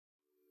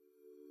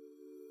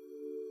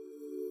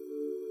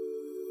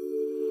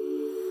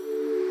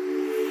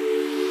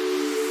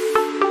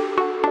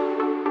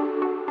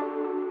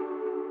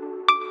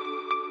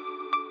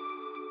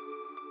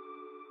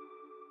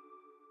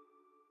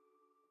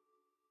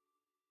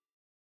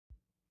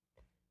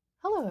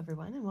Hello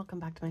everyone and welcome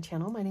back to my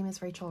channel. My name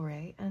is Rachel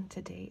Ray and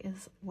today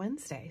is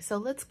Wednesday. So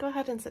let's go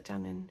ahead and sit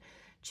down and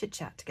chit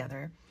chat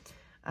together.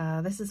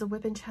 This is a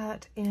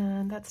WIPNCHAT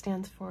and that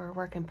stands for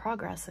work in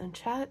progress in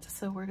chat.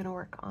 So we're going to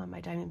work on my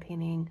diamond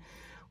painting,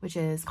 which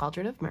is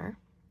Cauldron of Myrrh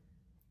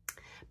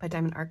by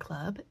Diamond Art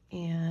Club.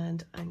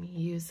 And I'm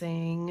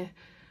using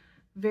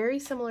very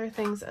similar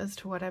things as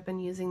to what I've been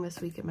using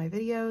this week in my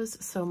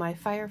videos. So my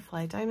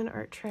Firefly Diamond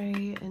Art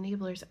Tray,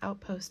 Enabler's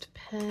Outpost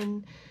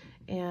pen,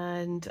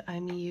 and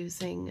I'm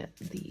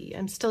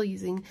still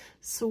using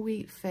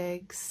Sweet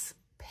Figs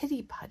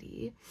Pity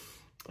Putty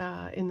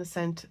in the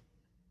scent,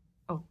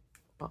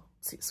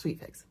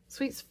 Sweet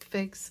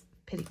Figs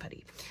Pity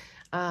Putty.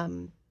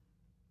 And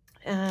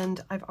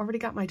I've already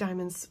got my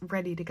diamonds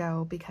ready to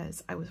go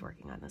because I was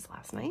working on this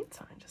last night.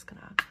 So I'm just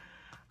gonna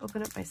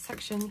open up my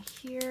section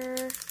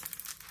here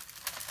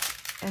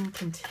and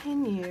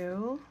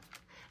continue.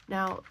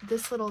 Now,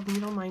 this little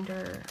needle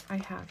minder I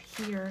have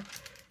here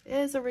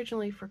is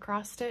originally for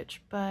cross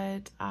stitch,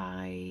 but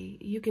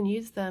you can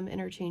use them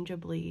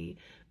interchangeably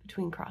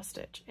between cross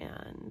stitch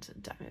and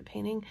diamond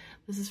painting.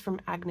 This is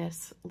from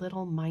Agnes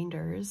Little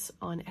Minders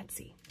on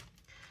Etsy.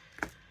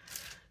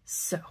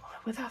 So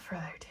without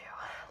further ado,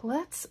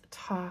 let's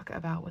talk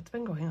about what's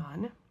been going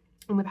on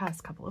in the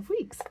past couple of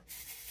weeks.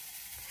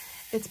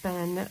 It's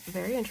been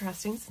very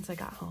interesting since I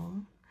got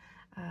home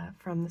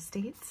from the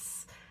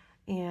States,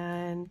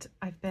 and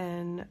I've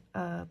been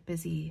a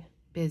busy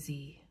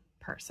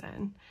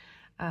person,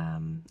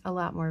 a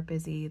lot more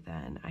busy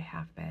than I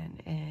have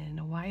been in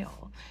a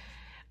while.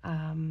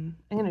 I'm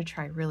going to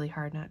try really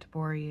hard not to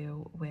bore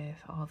you with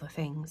all the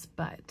things,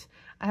 but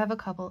I have a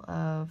couple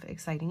of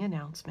exciting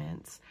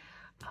announcements.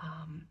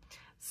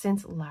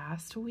 Since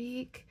last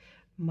week,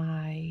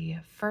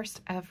 my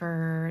first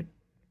ever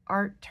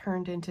art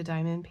turned into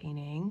diamond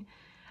painting,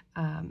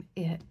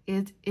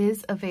 it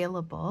is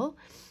available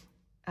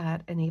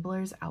at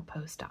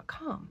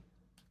enablersoutpost.com.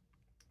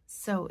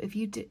 So if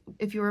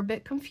you were a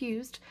bit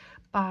confused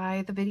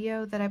by the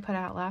video that I put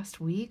out last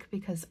week,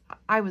 because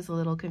I was a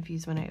little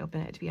confused when I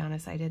opened it, to be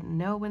honest, I didn't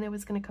know when it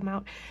was going to come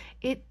out.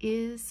 It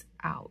is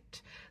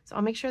out. So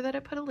I'll make sure that I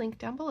put a link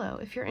down below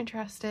if you're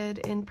interested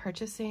in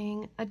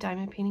purchasing a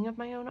diamond painting of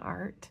my own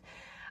art.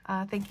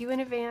 Thank you in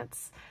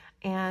advance,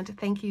 and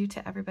thank you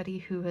to everybody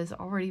who has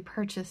already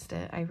purchased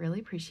it. I really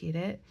appreciate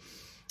it.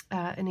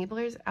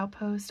 Enabler's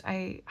Outpost,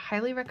 I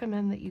highly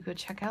recommend that you go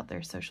check out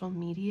their social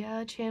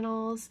media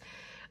channels,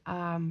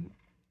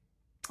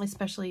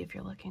 especially if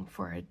you're looking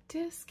for a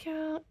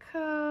discount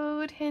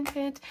code, hint,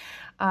 hint.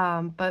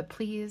 But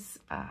please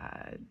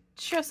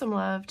show some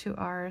love to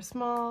our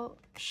small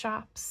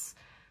shops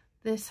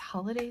this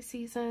holiday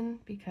season,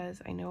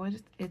 because I know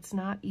it's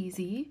not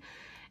easy,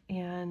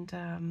 and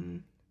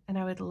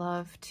I would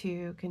love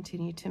to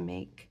continue to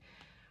make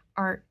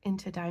art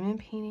into diamond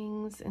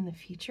paintings in the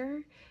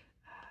future.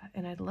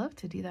 And I'd love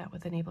to do that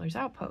with Enabler's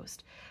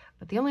Outpost.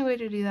 But the only way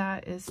to do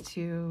that is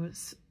to,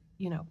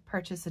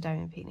 purchase a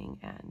diamond painting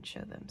and show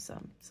them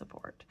some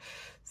support.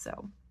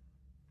 So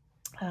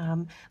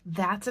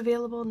that's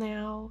available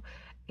now,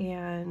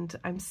 and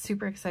I'm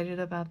super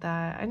excited about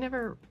that. I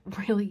never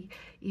really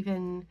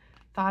even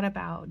thought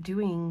about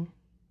doing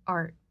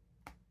art,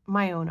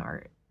 my own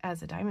art,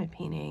 as a diamond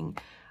painting,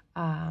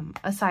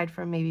 aside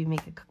from maybe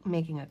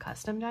making a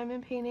custom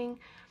diamond painting.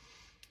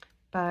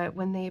 But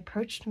when they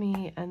approached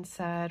me and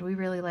said, we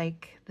really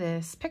like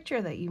this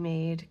picture that you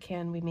made,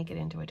 can we make it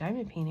into a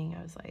diamond painting?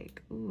 I was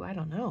like, ooh, I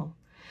don't know.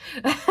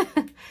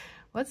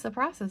 What's the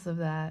process of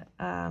that?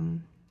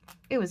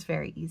 It was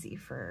very easy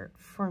for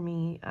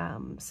me.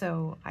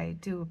 So I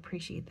do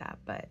appreciate that.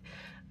 But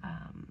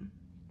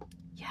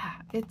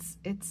yeah,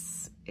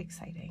 it's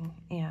exciting.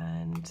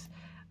 And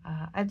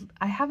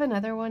I have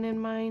another one in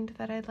mind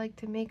that I'd like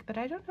to make, but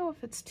I don't know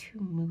if it's too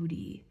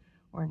moody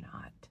or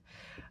not.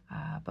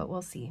 But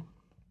we'll see.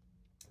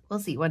 We'll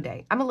see one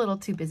day. I'm a little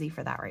too busy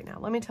for that right now.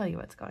 Let me tell you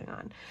what's going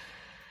on.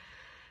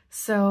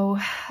 So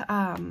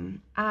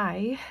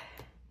I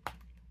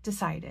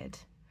decided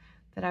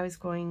that I was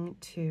going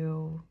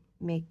to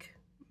make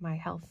my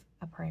health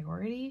a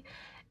priority,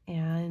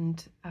 and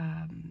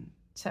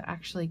to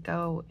actually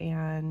go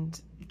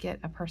and get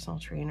a personal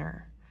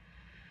trainer.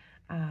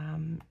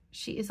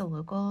 She is a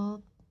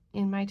local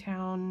in my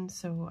town,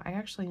 so I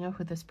actually know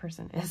who this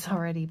person is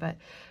already, but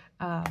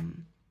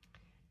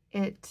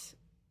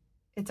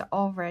it's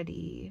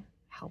already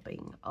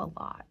helping a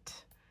lot.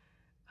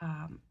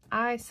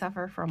 I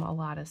suffer from a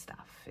lot of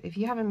stuff. If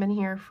you haven't been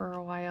here for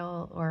a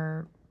while,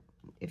 or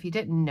if you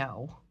didn't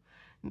know,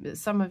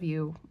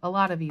 a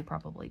lot of you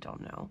probably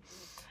don't know,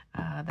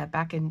 that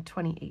back in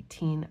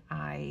 2018,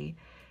 I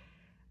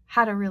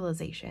had a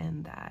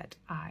realization that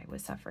I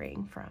was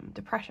suffering from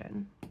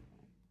depression.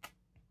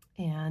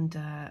 And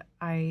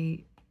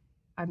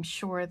I'm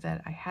sure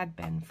that I had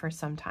been for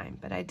some time,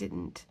 but I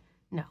didn't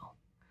know.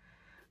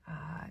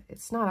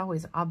 It's not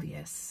always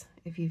obvious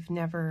if you've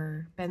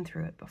never been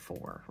through it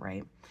before,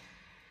 right?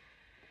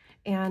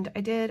 And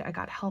I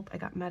got help, I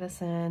got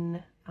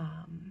medicine,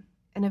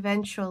 And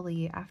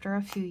eventually, after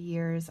a few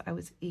years, I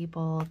was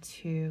able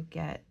to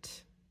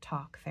get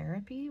talk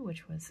therapy,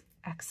 which was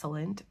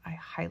excellent. I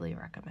highly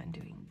recommend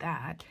doing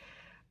that.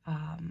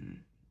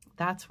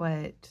 That's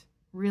what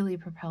really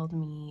propelled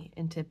me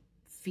into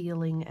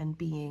feeling and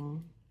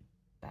being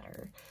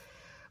better.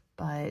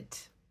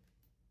 But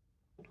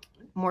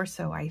more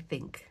so, I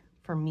think,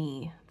 for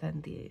me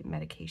than the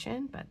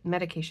medication, but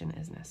medication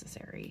is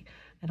necessary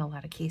in a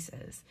lot of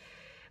cases.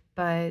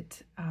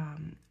 But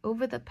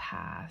over the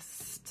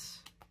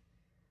past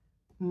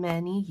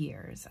many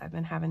years, I've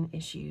been having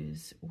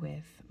issues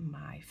with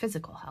my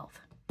physical health.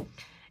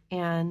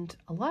 And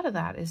a lot of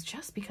that is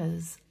just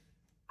because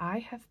I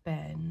have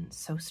been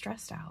so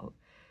stressed out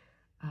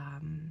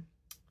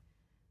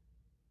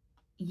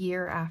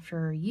year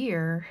after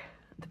year.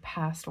 The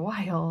past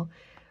while,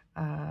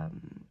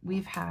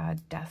 we've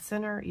had deaths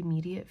in our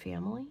immediate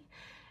family,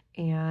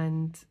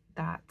 and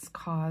that's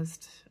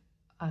caused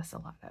us a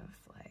lot of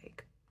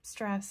like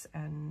stress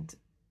and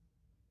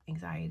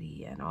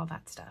anxiety and all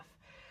that stuff.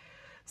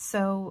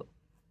 So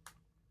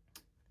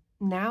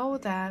now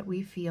that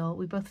we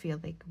both feel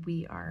like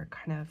we are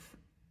kind of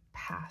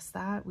past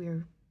that,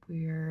 we're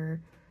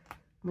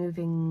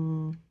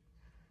moving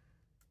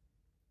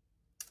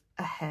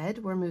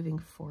ahead, we're moving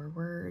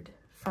forward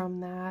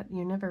from that.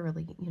 You're never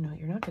really, you're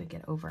not going to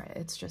get over it.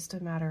 It's just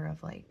a matter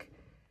of like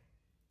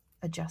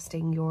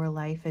adjusting your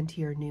life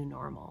into your new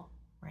normal,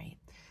 right?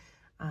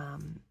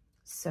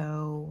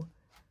 So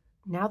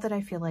now that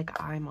I feel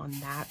like I'm on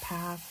that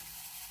path,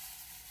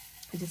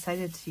 I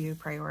decided to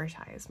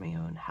prioritize my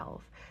own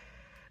health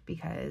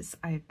because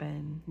I've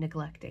been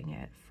neglecting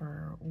it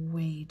for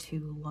way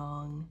too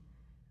long.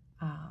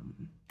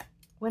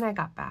 When I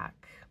got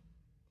back,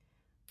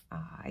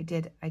 I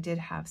did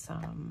have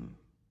some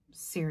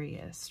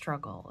serious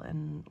struggle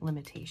and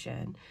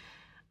limitation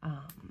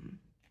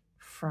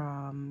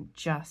from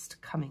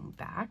just coming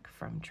back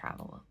from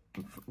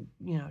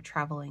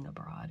traveling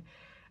abroad.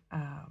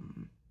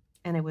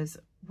 And it was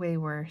way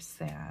worse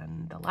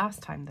than the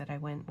last time that I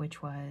went,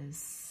 which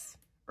was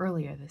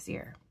earlier this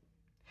year.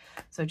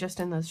 So just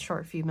in those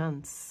short few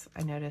months,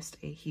 I noticed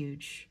a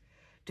huge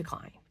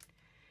decline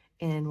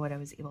in what I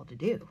was able to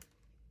do.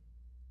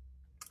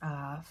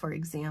 For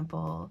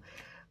example,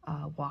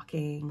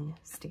 walking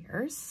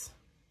stairs,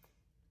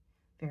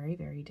 very,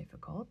 very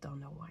difficult. Don't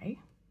know why,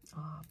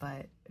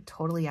 but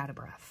totally out of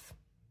breath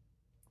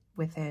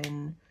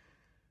within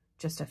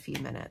just a few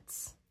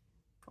minutes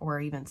or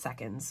even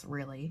seconds,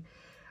 really.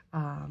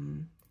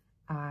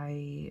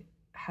 I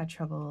had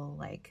trouble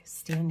like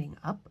standing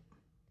up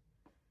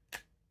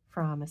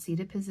from a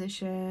seated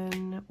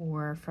position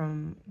or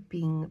from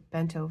being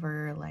bent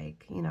over,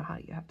 like, how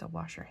you have to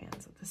wash your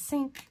hands at the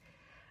sink,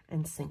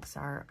 and sinks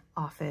are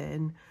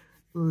often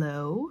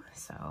low.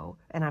 So,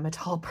 and I'm a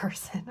tall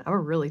person, I'm a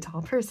really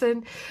tall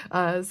person.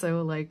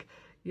 So like,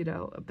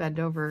 bend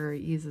over,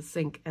 use a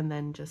sink, and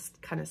then just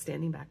kind of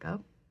standing back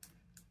up.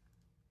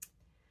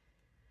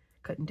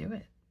 Couldn't do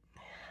it.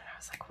 I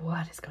was like,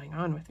 what is going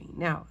on with me?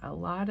 Now, a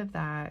lot of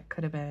that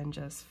could have been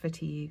just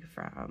fatigue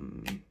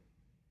from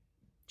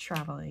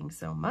traveling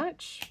so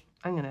much.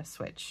 I'm going to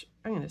switch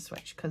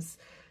because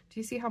do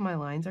you see how my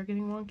lines are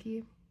getting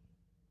wonky?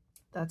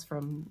 That's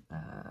from,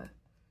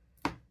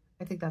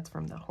 I think that's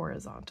from the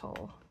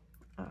horizontal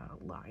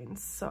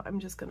lines. So I'm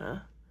just going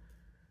to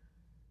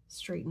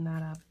straighten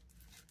that up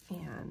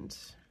and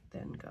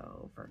then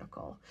go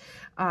vertical.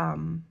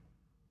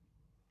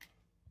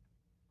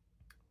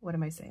 What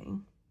am I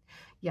saying?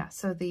 Yeah,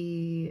 so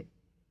the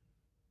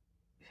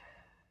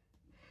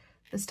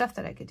stuff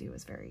that I could do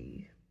was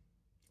very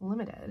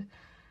limited.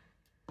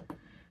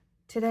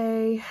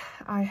 Today,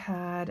 I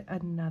had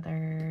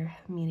another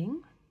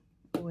meeting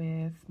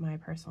with my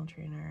personal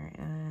trainer,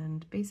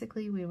 and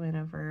basically we went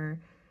over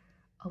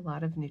a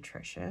lot of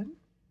nutrition.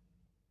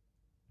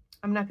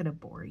 I'm not going to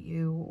bore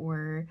you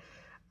or,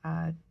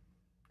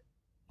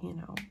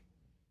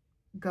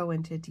 go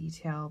into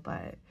detail,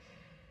 but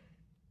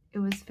it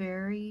was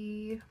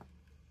very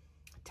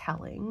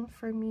telling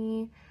for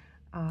me,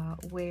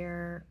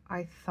 where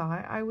I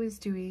thought I was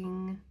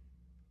doing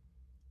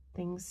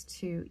things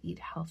to eat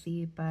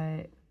healthy,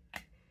 but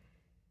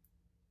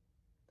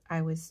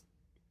I was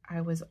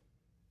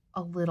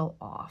a little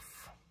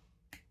off.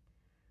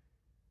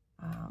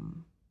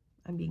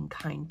 I'm being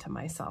kind to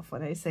myself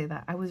when I say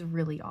that. I was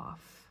really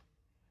off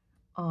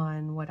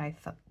on what I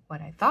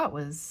thought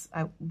was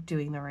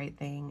doing the right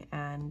thing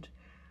and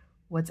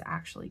what's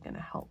actually going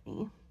to help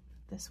me.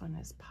 This one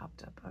has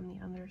popped up on the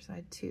other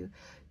side too.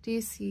 Do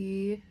you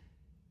see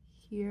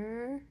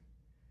here?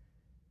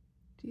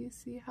 Do you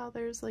see how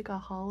there's like a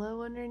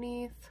hollow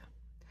underneath?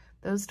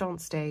 Those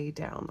don't stay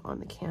down on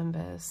the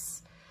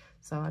canvas,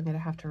 so I'm going to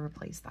have to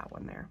replace that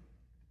one there.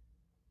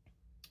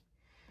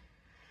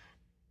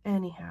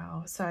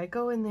 Anyhow, so I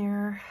go in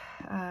there,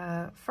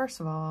 first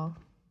of all,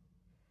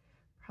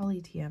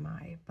 probably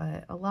TMI,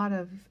 but a lot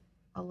of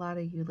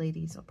you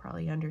ladies will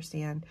probably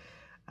understand,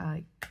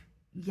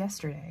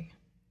 yesterday,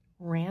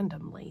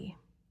 randomly,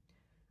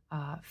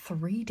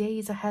 3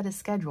 days ahead of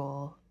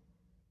schedule,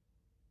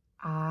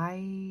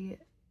 I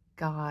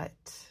got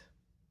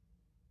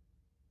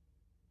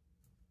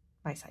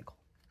my cycle.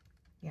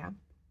 Yeah.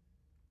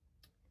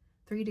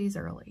 3 days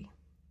early.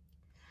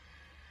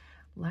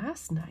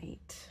 Last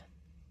night,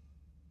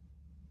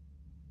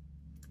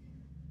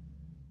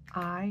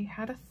 I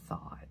had a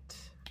thought.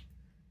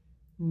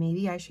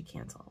 Maybe I should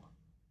cancel.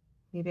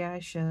 Maybe I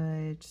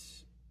should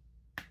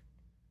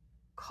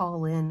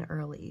call in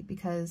early,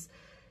 because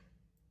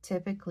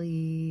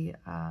typically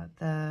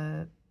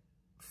the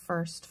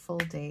first full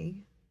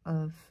day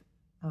of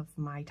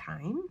my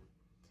time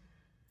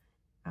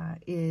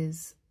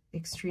is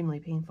extremely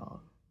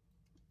painful.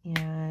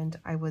 And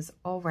I was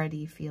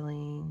already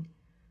feeling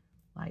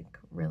like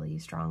really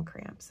strong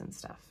cramps and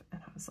stuff.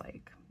 And I was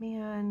like,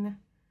 man,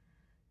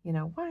 you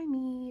know, why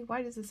me?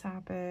 Why does this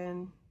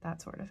happen?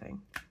 That sort of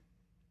thing.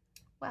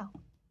 Well,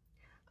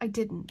 I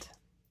didn't.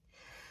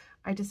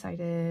 I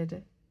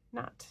decided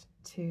not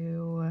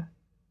to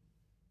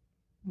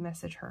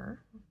message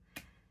her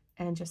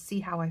and just see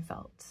how I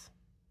felt.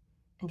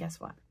 And guess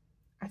what?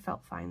 I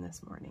felt fine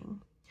this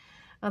morning.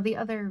 The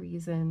other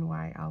reason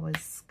why I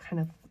was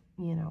kind of,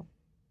 you know,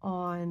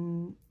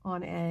 on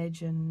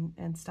edge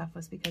and stuff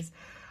was because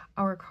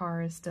our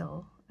car is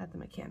still at the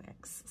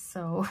mechanics.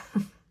 So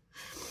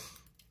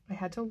I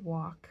had to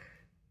walk.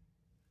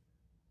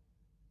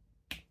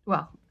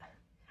 Well,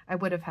 I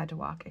would have had to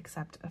walk,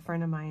 except a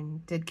friend of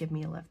mine did give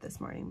me a lift this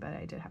morning, but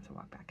I did have to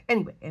walk back.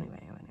 Anyway.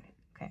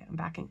 Okay,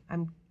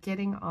 I'm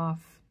getting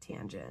off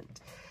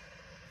tangent.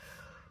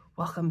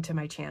 Welcome to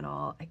my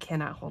channel. I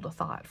cannot hold a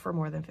thought for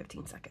more than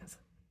 15 seconds.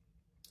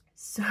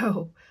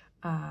 So,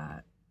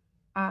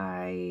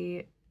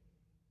 I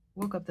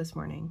woke up this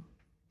morning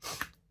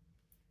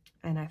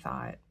and I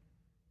thought,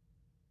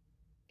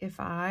 if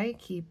I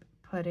keep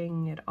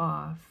putting it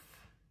off,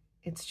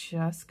 it's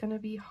just going to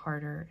be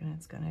harder and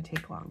it's going to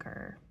take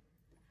longer.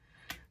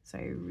 So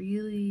I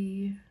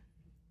really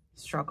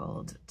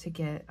struggled to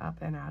get up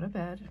and out of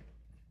bed,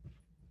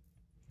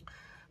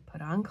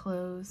 put on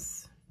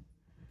clothes,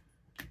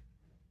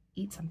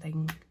 eat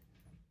something,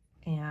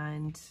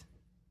 and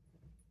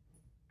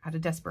out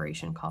of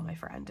desperation, call my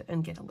friend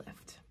and get a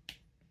lift.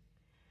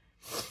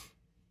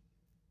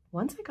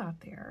 Once I got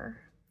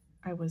there,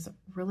 I was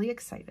really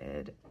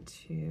excited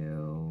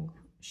to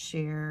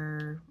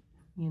share,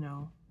 you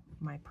know,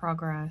 my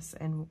progress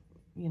and,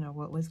 you know,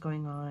 what was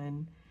going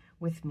on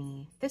with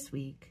me this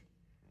week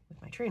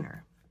with my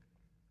trainer.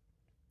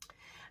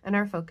 And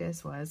our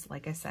focus was,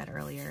 like I said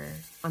earlier,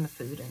 on the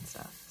food and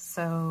stuff.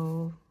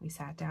 So we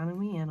sat down and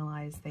we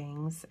analyzed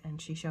things,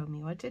 and she showed me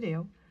what to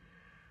do,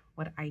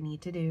 what I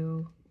need to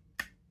do.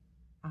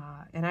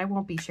 And I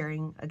won't be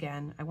sharing,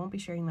 again, I won't be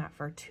sharing that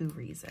for 2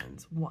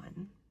 reasons.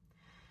 One,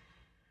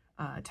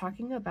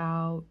 talking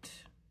about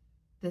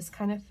this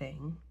kind of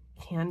thing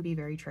can be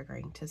very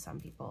triggering to some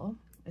people,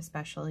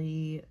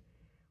 especially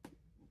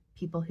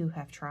people who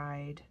have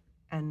tried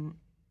and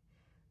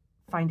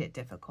find it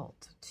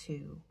difficult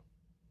to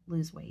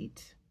lose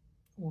weight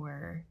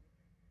or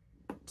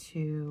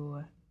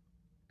to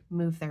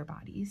move their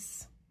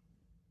bodies.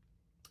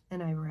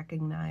 And I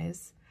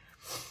recognize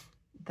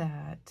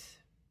that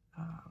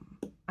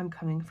I'm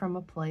coming from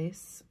a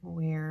place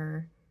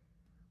where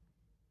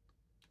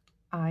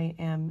I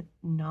am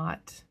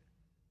not,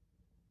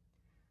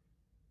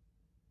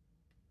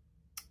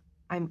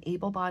 I'm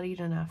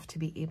able-bodied enough to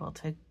be able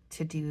to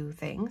do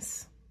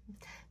things.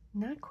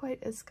 Not quite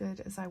as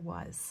good as I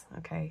was,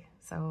 okay?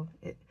 So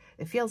it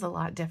feels a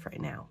lot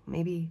different now.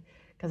 Maybe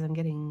because I'm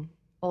getting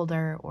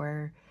older,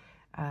 or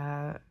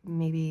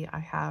maybe I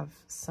have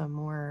some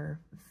more,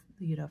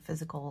 you know,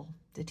 physical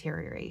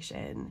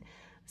deterioration,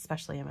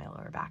 especially in my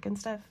lower back and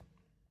stuff.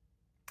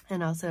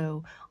 And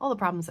also all the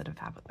problems that I've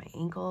had with my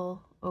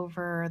ankle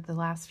over the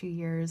last few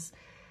years.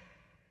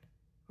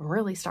 I'm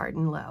really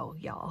starting low,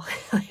 y'all.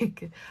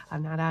 Like,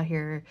 I'm not out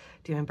here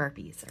doing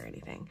burpees or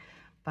anything,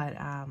 but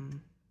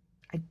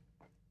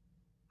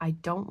I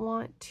don't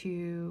want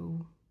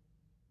to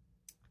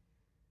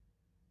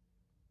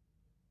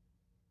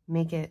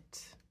make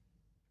it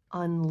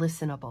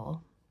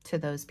unlistenable to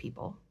those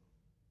people.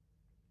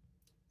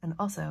 And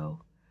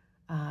also,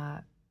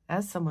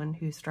 as someone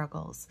who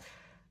struggles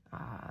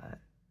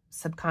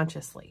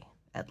subconsciously,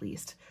 at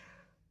least,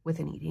 with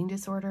an eating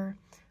disorder,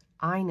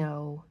 I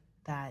know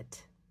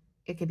that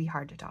it could be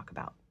hard to talk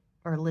about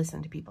or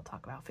listen to people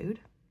talk about food.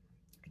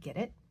 I get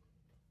it.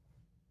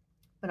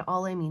 But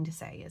all I mean to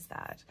say is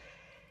that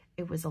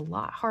it was a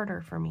lot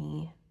harder for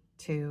me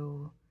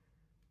to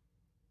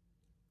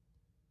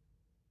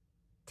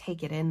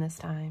take it in this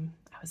time.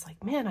 I was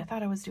like, man, I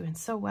thought I was doing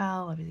so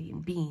well. I was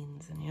eating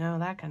beans and, you know,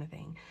 that kind of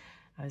thing.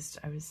 I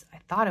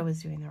thought I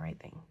was doing the right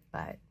thing,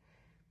 but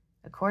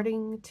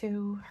according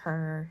to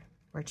her,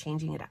 we're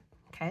changing it up.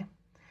 Okay.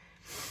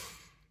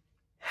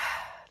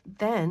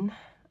 Then,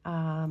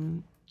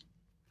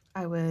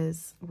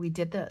 we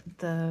did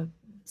the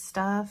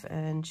stuff,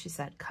 and she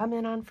said, come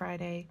in on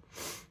Friday,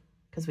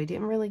 because we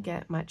didn't really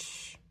get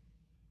much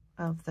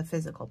of the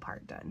physical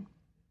part done.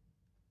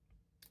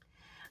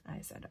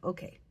 I said,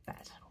 okay,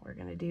 bet we're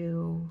gonna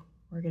do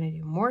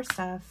more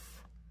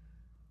stuff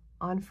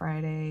on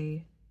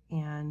Friday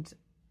and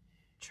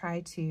try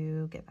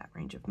to get that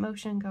range of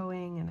motion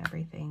going and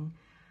everything.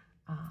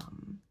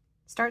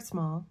 Start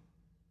small,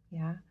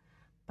 yeah,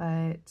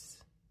 but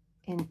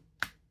in,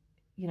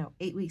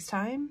 8 weeks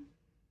time,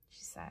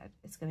 she said,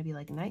 it's going to be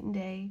like night and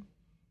day.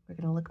 We're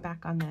going to look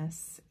back on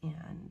this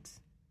and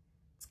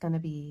it's going to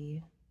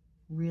be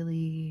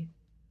really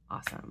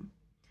awesome.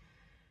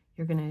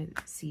 You're going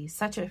to see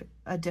such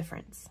a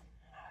difference.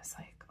 And I was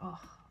like,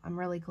 oh, I'm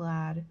really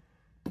glad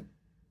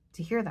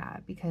to hear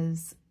that,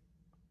 because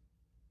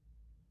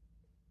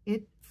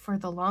it, for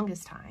the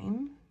longest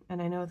time,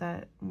 and I know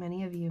that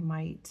many of you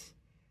might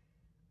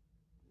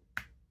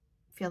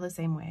feel the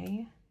same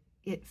way,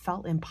 it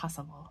felt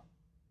impossible.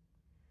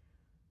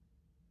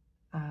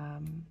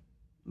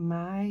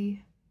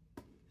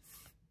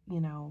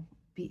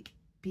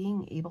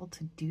 Being able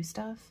to do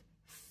stuff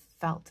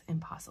felt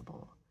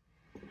impossible.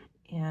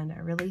 And I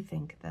really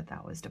think that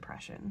that was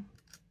depression.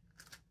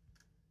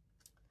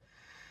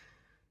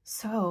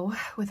 So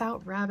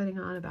without rabbiting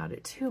on about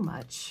it too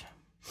much,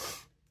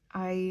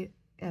 I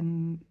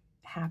am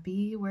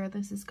happy where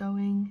this is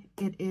going.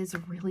 It is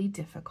really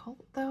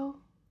difficult though,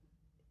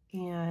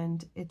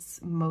 and it's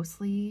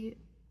mostly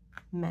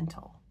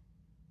mental.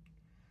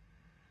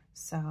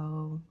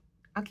 So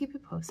I'll keep you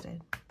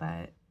posted,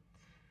 but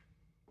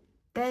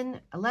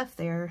then I left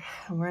there.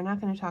 We're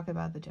not going to talk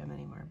about the gym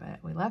anymore, but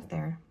we left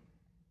there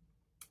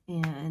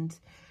and,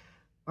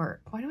 or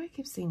why do I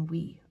keep saying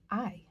we?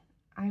 I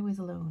was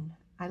alone.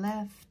 I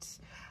left.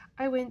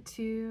 I went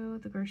to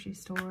the grocery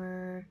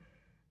store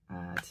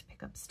to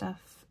pick up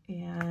stuff,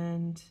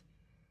 and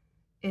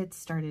it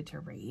started to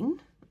rain,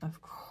 of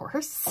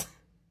course,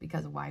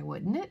 because why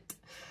wouldn't it?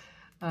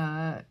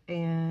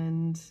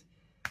 And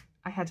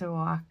I had to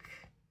walk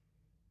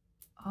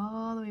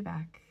all the way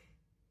back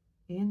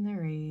in the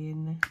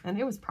rain, and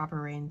it was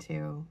proper rain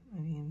too. I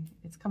mean,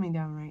 it's coming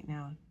down right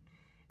now.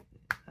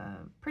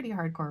 Pretty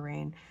hardcore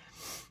rain.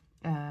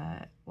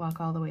 Walk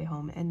all the way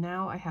home, and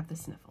now I have the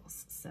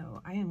sniffles,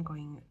 so I am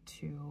going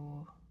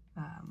to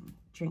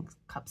drink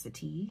cups of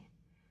tea,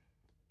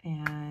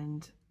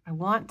 and I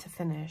want to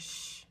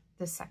finish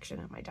this section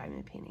of my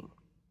diamond painting.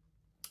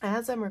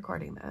 As I'm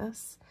recording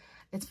this,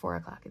 it's 4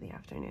 o'clock in the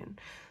afternoon,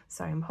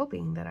 so I'm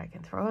hoping that I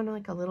can throw in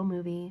like a little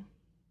movie,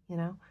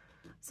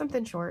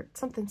 something short,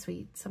 something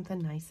sweet, something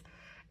nice,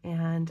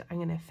 and I'm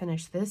going to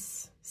finish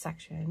this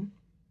section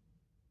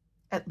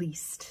at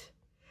least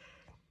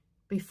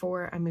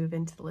before I move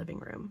into the living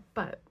room.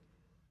 But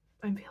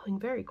I'm feeling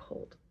very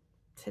cold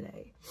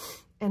today,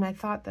 and I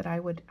thought that I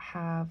would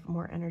have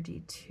more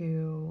energy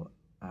to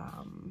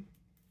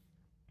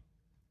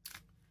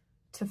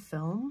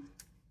film,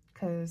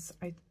 because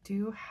I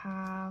do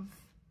have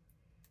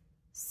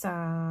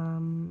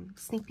some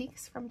sneak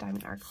peeks from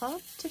Diamond Art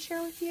Club to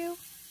share with you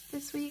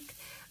this week,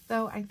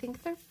 though I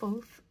think they're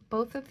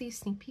both of these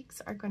sneak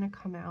peeks are going to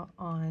come out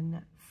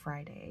on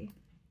Friday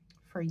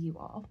for you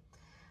all.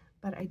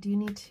 But I do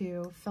need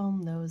to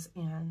film those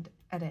and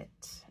edit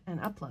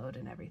and upload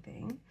and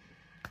everything.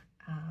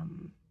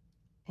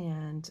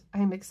 And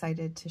I'm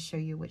excited to show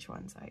you which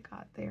ones I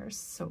got. They are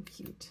so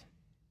cute.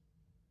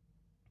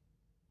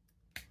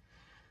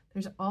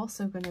 There's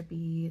also going to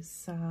be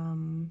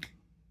some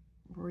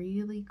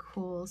really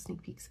cool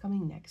sneak peeks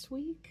coming next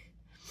week.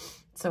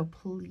 So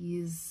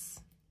please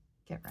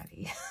get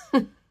ready.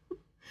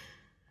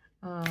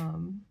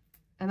 And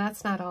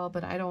that's not all,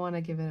 but I don't want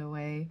to give it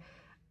away.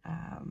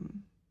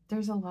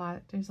 There's a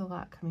lot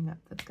coming up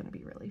that's going to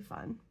be really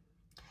fun.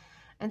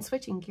 And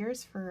switching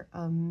gears for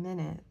a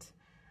minute,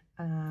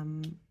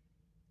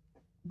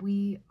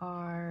 we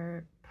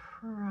are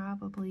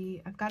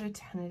probably, I've got a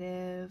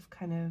tentative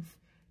kind of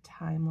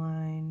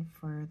timeline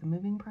for the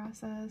moving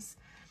process,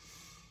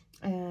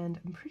 and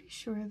I'm pretty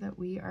sure that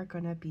we are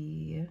going to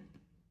be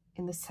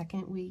in the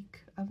second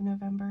week of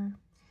November.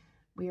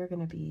 We are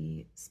going to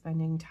be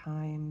spending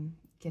time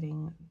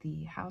getting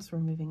the house we're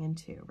moving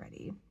into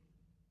ready.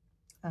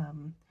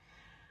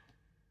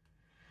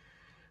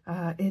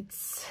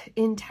 It's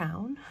in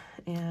town,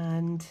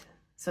 and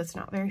so it's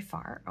not very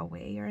far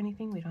away or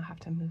anything. We don't have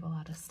to move a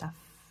lot of stuff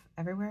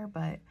everywhere,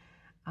 but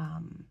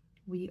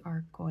we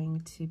are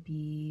going to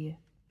be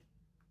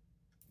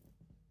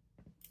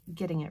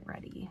getting it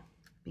ready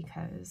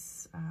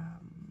because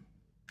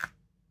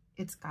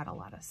it's got a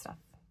lot of stuff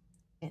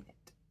in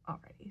it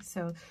already.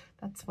 So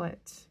that's what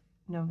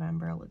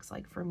November looks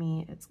like for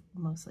me. It's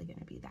mostly going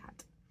to be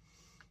that.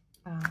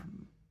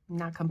 I'm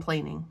not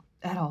complaining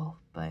at all,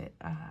 but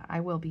I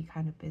will be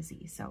kind of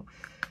busy. So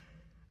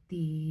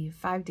the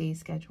 5-day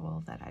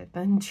schedule that I've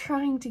been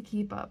trying to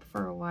keep up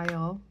for a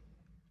while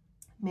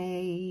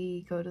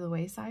may go to the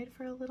wayside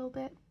for a little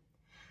bit.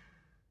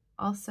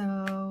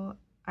 Also,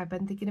 I've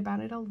been thinking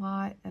about it a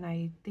lot, and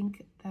I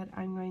think that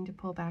I'm going to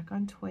pull back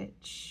on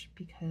Twitch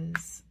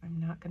because I'm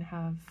not going to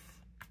have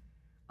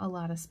a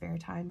lot of spare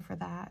time for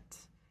that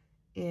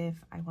if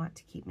I want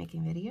to keep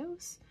making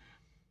videos,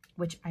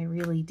 which I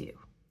really do.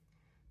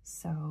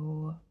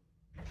 So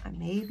I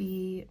may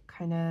be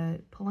kind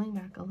of pulling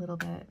back a little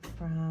bit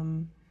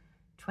from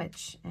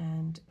Twitch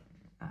and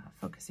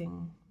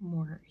focusing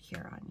more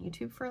here on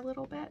YouTube for a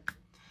little bit.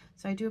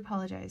 So I do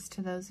apologize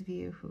to those of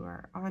you who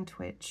are on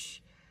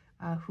Twitch,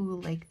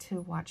 who like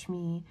to watch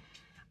me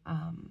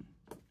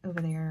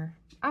over there.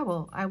 I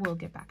will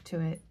get back to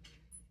it,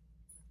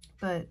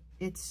 but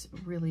it's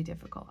really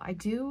difficult. I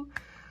do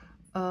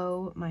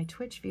owe my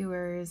Twitch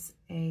viewers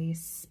a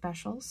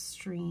special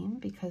stream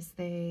because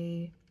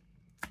there's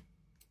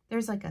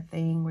like a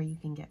thing where you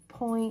can get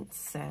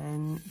points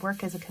and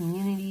work as a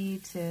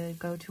community to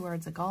go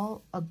towards a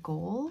goal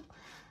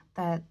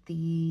that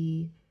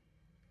the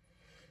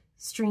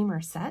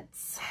streamer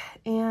sets.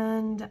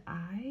 And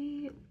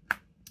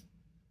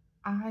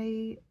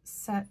I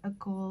set a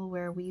goal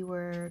where we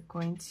were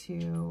going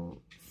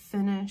to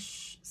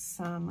finish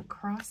some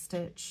cross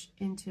stitch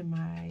into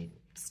my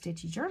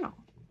stitchy journal.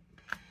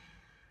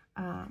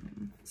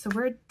 So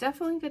we're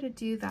definitely going to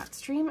do that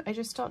stream. I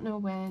just don't know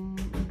when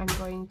I'm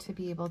going to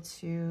be able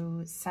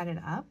to set it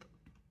up.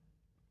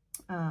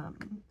 I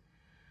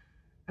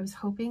was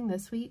hoping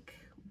this week.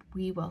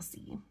 We will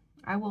see.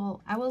 I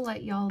will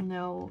let y'all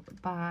know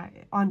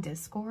on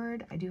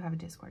Discord. I do have a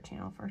Discord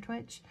channel for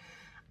Twitch.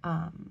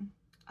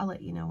 I'll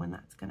let you know when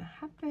that's going to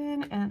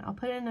happen, and I'll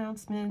put an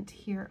announcement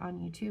here on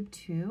YouTube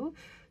too,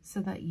 so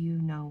that you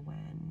know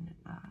when.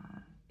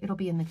 It'll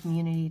be in the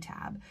community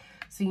tab,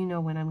 so you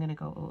know when I'm going to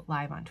go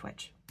live on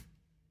Twitch.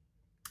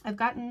 I've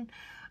gotten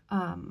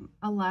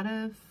a lot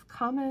of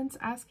comments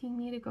asking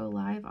me to go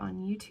live on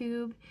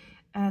YouTube,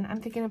 and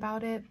I'm thinking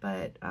about it,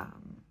 but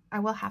I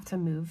will have to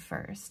move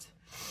first.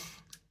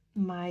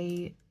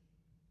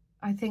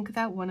 I think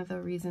that one of the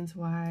reasons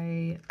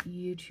why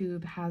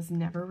YouTube has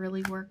never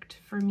really worked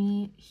for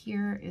me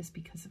here is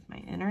because of my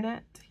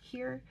internet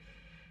here.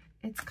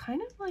 It's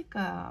kind of like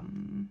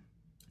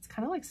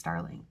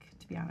Starlink,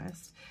 to be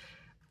honest,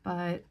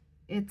 but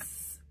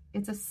it's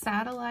a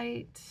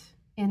satellite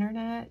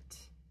internet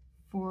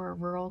for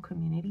rural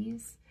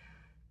communities.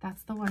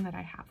 That's the one that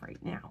I have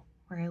right now,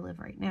 where I live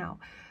right now.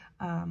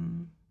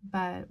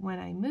 But when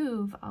I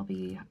move, I'll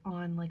be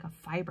on like a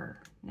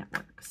fiber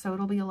network, so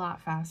it'll be a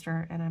lot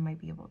faster, and I might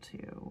be able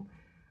to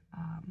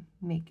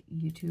make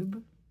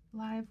YouTube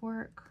live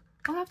work.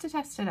 I'll have to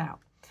test it out.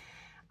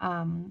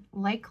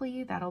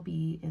 Likely that'll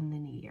be in the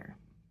new year.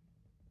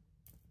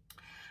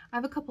 I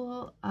have a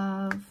couple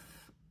of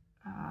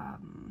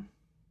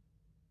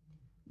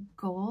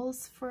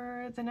goals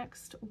for the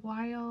next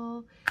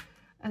while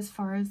as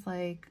far as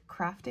like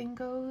crafting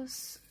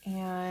goes,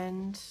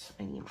 and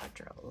I need more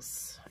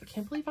drills. I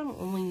can't believe I've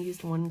only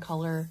used one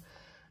color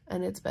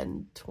and it's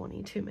been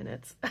 22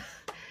 minutes.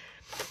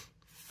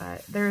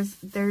 But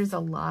there's a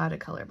lot of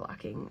color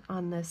blocking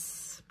on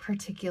this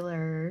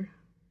particular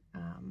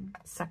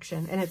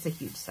section, and it's a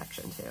huge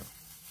section too.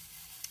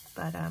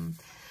 But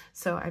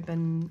so I've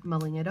been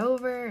mulling it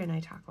over, and I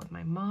talk with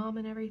my mom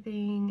and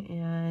everything,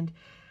 and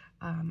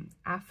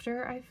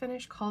after I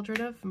finish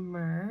Cauldron of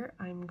Myrrh,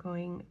 I'm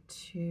going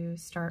to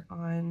start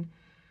on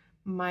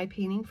my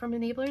painting from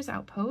Enabler's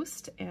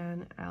Outpost,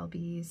 and I'll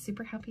be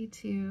super happy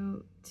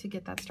to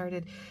get that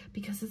started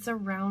because it's a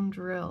round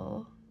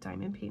drill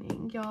diamond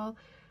painting, y'all.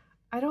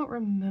 I don't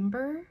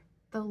remember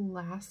the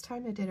last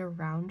time I did a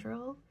round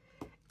drill.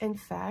 In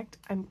fact,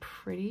 I'm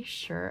pretty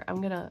sure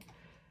I'm gonna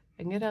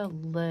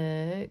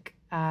look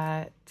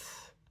at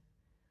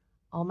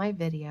all my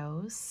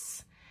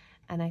videos.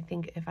 And I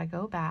think if I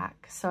go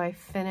back, so I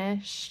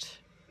finished,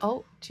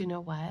 oh, do you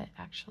know what?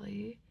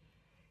 Actually,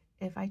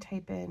 if I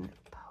type in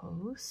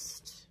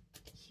post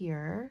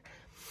here,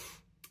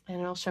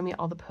 and it'll show me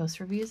all the post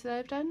reviews that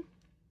I've done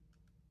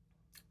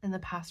in the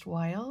past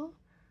while.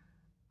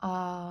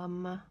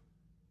 Round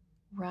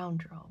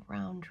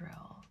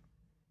drill,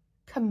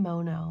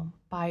 Kimono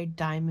by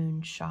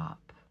Diamond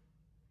Shop.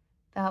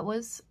 That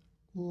was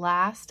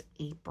last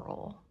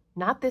April,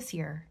 not this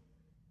year,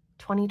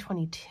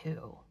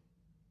 2022.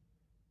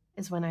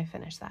 Is when I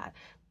finished that.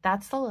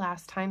 That's the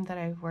last time that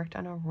I've worked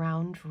on a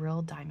round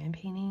drill diamond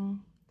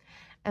painting.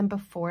 And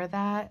before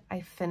that,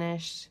 I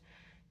finished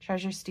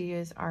Treasure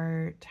Studios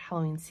Art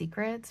Halloween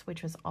Secrets,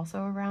 which was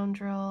also a round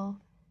drill.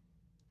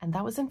 And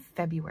that was in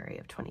February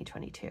of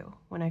 2022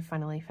 when I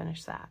finally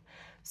finished that.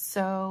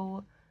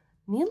 So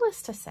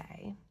needless to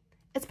say,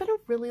 it's been a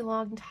really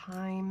long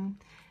time,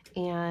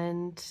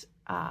 and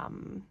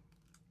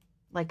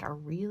like a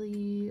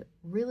really,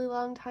 really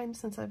long time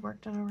since I've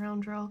worked on a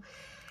round drill.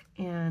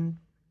 And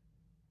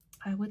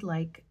I would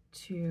like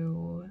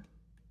to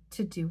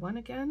do one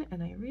again,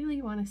 and I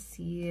really want to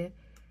see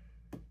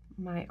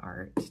my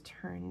art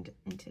turned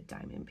into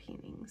diamond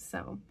paintings.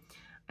 So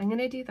I'm going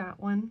to do that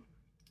one.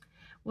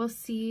 We'll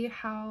see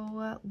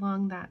how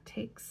long that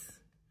takes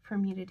for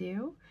me to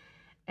do.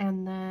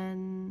 And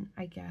then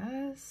I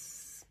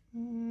guess,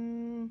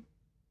 I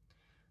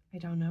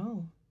don't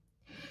know.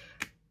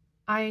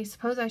 I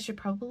suppose I should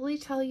probably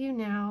tell you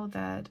now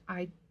that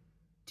I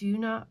do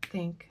not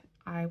think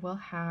I will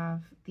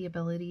have the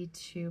ability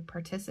to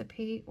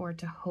participate or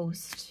to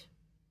host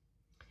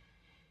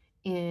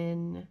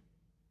in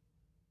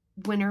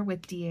Winter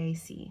with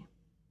DAC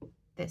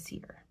this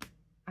year.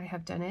 I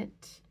have done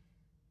it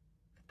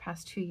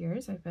past 2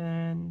 years, I've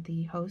been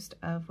the host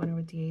of Winter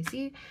with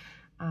DAC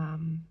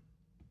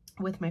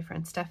with my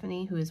friend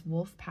Stephanie, who is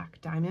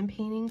Wolfpack Diamond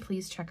Painting.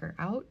 Please check her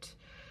out.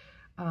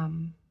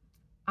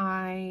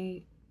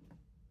 I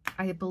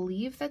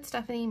believe that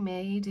Stephanie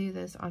may do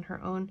this on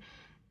her own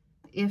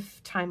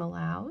if time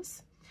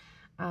allows.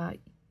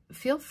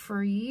 Feel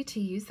free to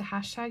use the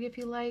hashtag if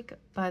you like,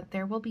 but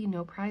there will be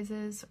no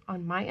prizes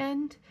on my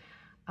end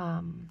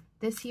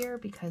this year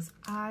because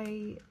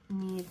I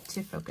need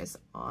to focus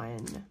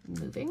on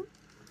moving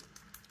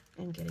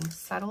and getting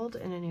settled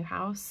in a new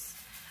house,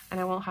 and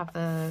I won't have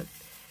the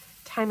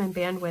time and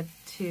bandwidth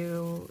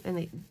to,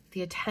 and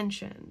the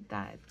attention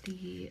that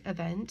the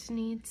event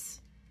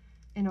needs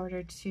in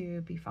order to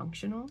be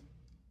functional.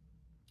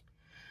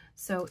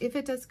 So if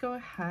it does go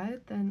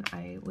ahead, then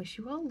I wish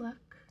you all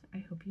luck. I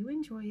hope you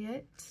enjoy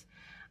it.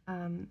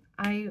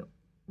 I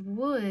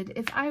would,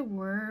 if I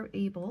were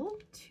able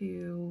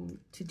to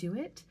do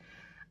it,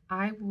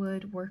 I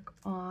would work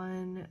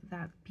on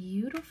that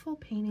beautiful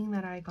painting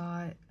that I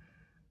got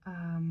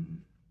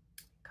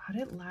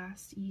it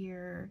last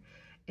year.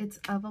 It's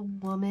of a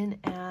woman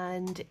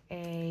and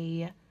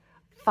a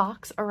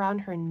fox around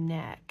her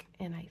neck.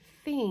 And I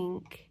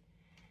think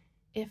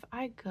if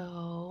I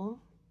go,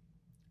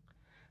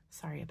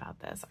 sorry about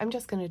this, I'm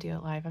just going to do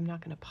it live. I'm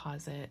not going to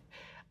pause it.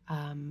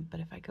 But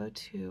if I go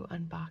to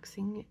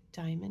Unboxing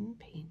Diamond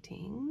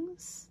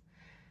Paintings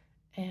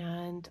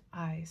and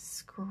I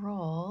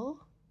scroll,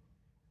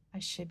 I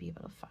should be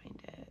able to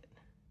find it.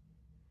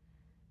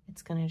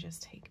 It's going to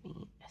just take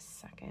me a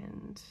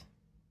second.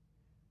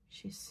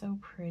 She's so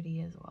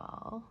pretty as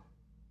well.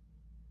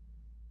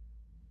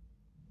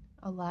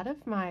 A lot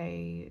of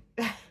my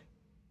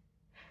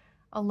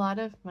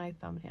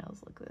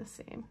thumbnails look the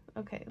same.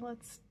 Okay,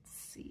 let's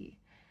see.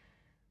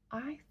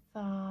 I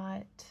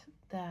thought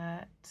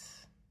that,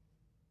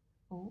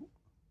 oh,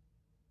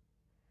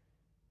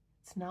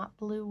 it's not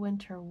Blue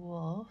Winter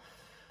Wolf,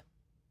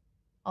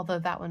 although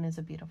that one is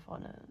a beautiful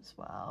one as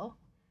well.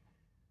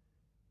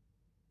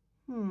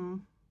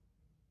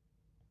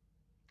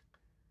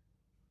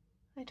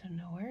 I don't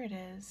know where it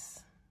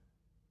is.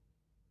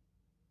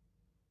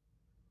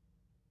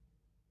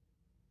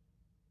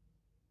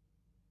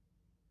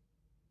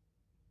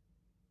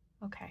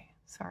 Okay,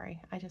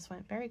 sorry, I just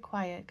went very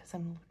quiet because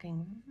I'm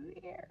looking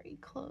very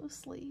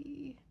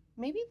closely.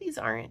 Maybe these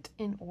aren't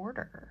in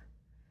order.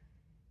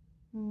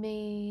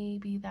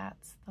 Maybe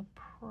that's the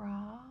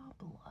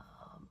problem.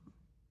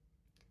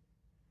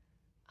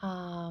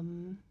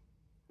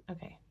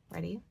 Okay,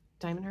 ready?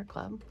 Diamond Heart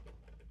Club.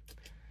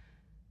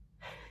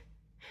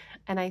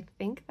 And I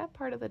think that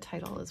part of the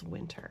title is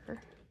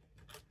winter.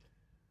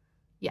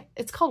 Yeah,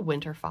 it's called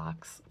Winter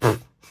Fox.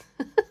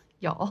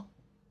 Y'all.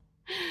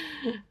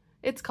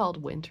 It's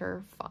called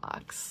Winter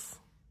Fox.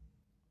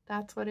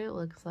 That's what it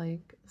looks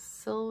like.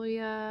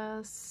 Sylvia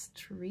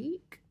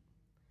Streak.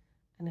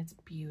 And it's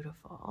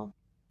beautiful.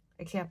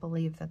 I can't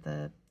believe that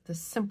the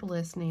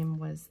simplest name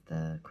was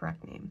the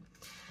correct name.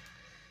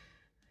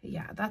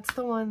 Yeah, that's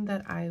the one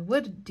that I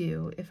would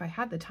do if I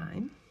had the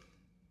time.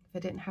 If I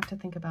didn't have to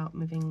think about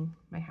moving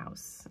my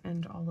house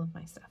and all of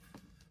my stuff,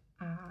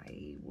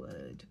 I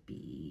would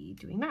be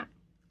doing that.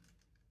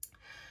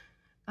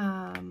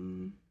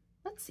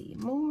 Let's see,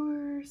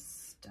 more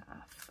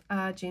stuff.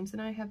 James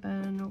and I have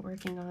been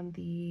working on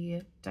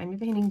the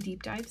Diamond Painting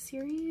Deep Dive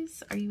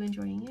series. Are you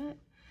enjoying it?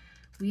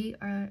 We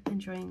are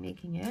enjoying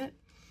making it.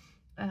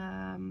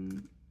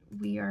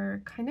 We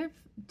are kind of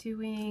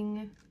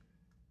doing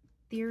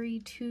Theory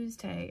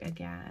Tuesday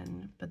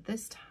again, but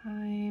this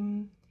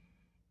time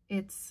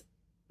it's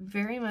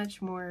very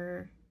much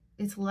more,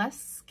 it's less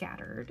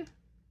scattered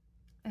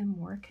and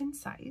more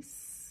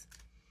concise.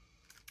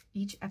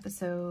 Each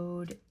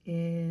episode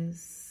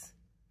is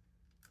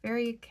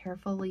very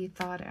carefully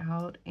thought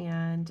out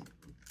and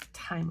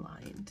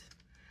timelined.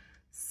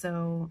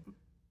 So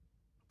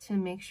to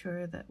make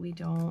sure that we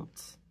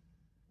don't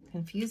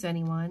confuse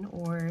anyone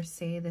or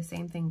say the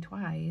same thing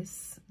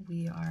twice,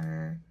 we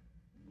are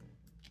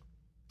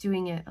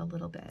doing it a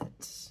little bit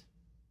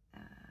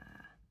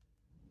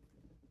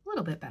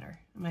better,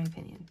 in my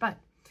opinion. But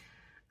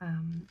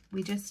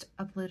we just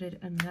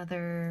uploaded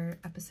another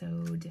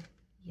episode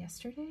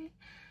yesterday,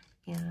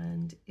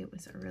 and it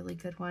was a really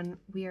good one.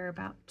 We are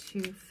about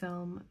to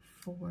film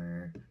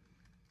for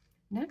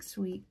next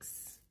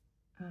week's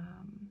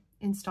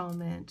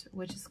installment,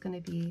 which is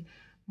going to be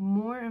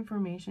more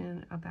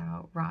information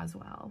about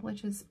Roswell,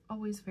 which is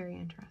always very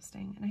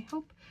interesting, and I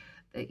hope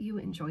that you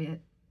enjoy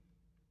it.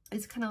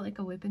 It's kind of like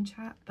a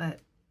WIPNCHAT, but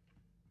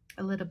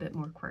a little bit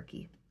more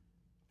quirky,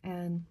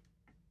 and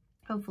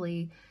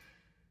hopefully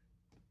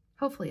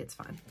it's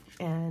fun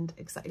and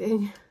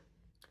exciting.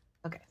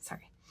 Okay,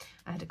 sorry,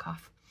 I had to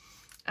cough.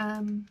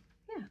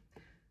 Yeah,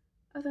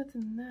 other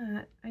than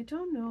that, I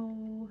don't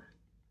know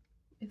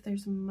if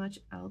there's much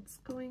else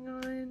going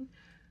on.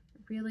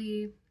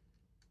 Really,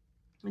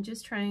 I'm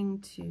just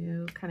trying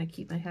to kind of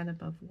keep my head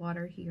above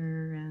water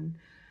here and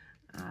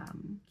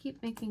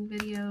keep making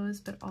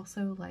videos, but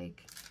also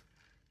like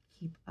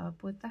keep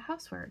up with the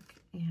housework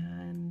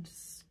and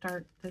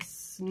start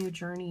this new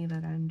journey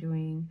that I'm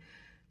doing.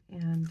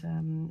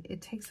 And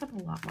it takes up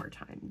a lot more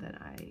time than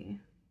I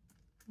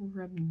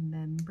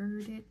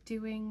remembered it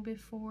doing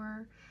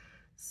before.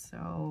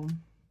 So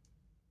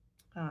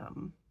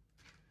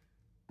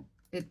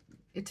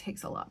it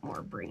takes a lot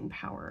more brain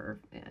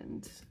power,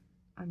 and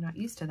I'm not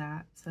used to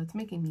that, so it's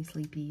making me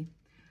sleepy.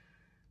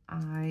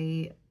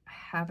 I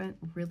haven't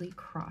really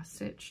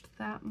cross-stitched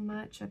that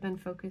much. I've been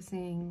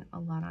focusing a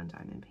lot on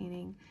diamond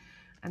painting,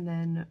 and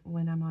then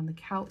when I'm on the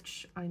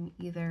couch, I'm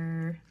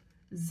either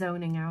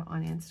zoning out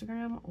on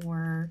Instagram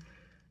or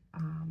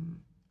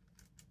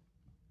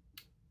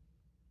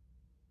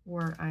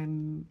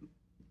I'm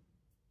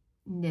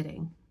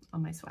knitting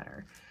on my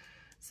sweater.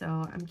 So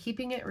I'm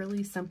keeping it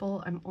really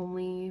simple. I'm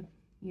only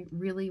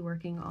really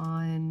working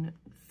on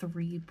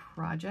 3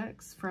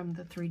 projects from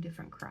the 3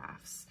 different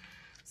crafts.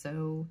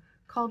 So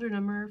cauldron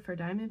number for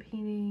diamond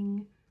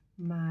painting,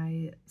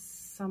 my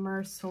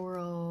summer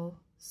sorrel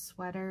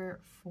sweater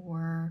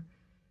for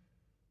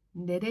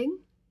knitting,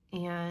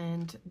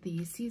 and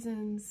the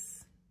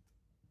seasons,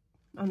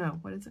 oh no,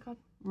 what is it called?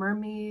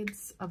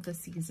 Mermaids of the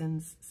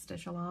Seasons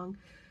Stitch Along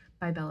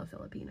by Bella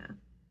Filipina.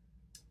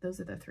 Those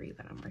are the 3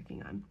 that I'm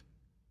working on.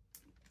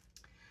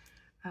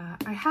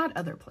 I had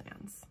other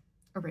plans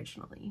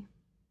originally,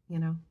 you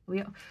know.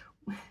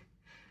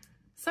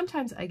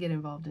 Sometimes I get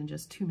involved in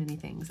just too many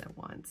things at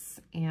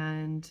once,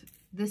 and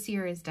this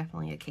year is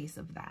definitely a case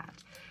of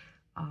that.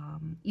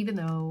 Even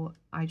though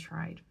I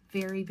tried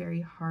very,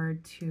 very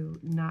hard to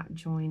not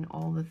join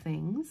all the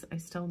things, I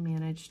still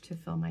managed to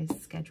fill my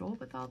schedule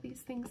with all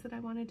these things that I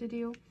wanted to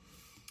do,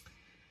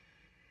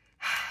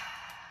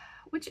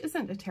 which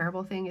isn't a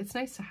terrible thing. It's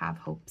nice to have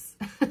hopes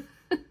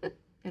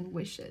and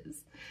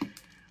wishes.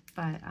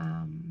 But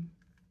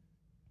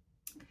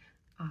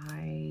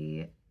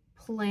I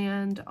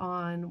planned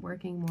on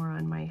working more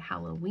on my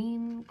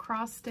Halloween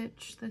cross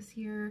stitch this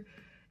year,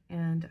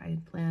 and I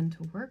plan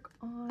to work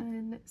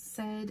on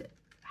said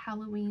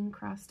Halloween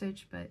cross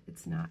stitch, but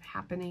it's not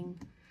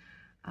happening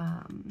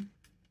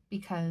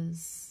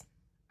because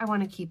I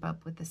want to keep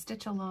up with the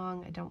stitch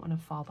along. I don't want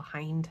to fall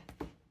behind,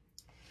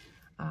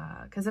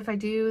 because if I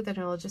do, then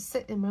it'll just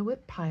sit in my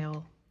WIP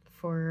pile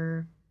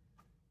for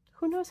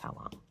who knows how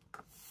long.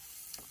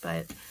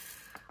 But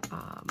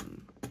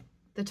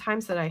the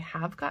times that I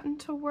have gotten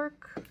to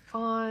work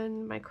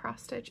on my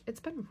cross stitch, it's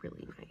been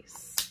really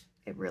nice.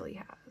 It really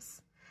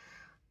has.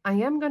 I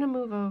am going to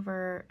move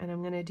over and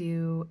I'm going to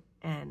do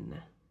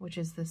N, which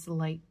is this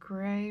light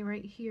gray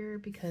right here,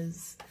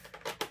 because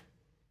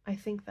I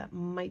think that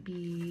might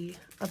be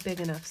a big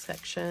enough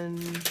section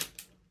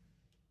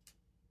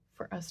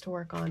for us to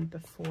work on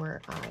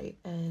before I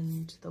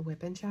end the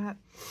WIPNCHAT.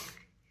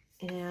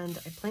 And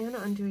I plan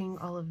on doing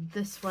all of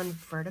this one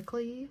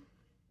vertically.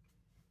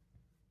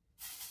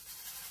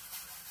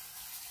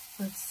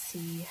 Let's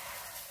see.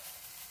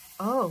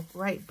 Oh,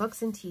 right,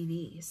 books and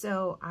TV.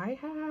 So I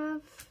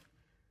have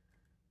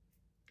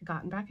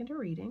gotten back into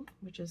reading,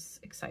 which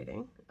is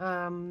exciting.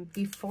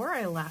 Before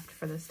I left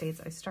for the States,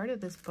 I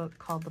started this book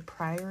called The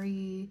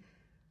Priory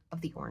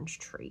of the Orange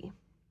Tree.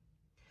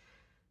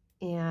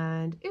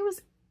 And it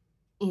was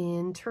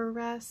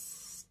interesting,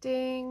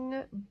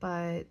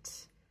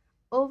 but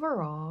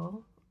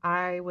overall,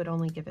 I would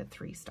only give it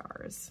 3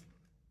 stars.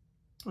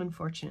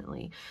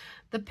 Unfortunately,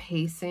 the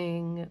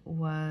pacing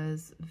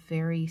was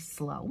very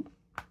slow.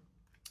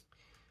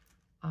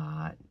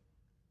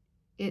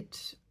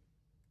 It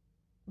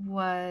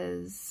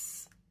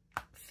was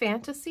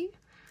fantasy,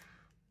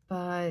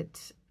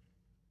 but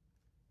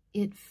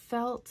it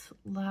felt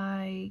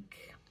like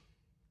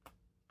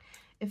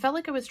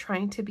I was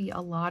trying to be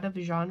a lot of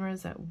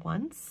genres at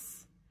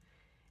once,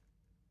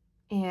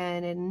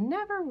 and it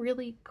never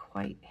really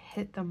quite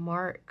hit the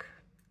mark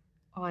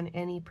on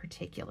any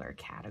particular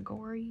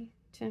category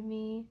to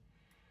me.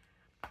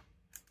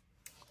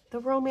 The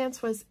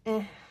romance was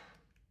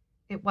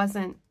it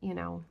wasn't, you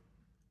know,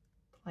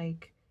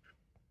 like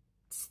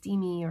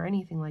steamy or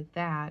anything like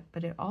that,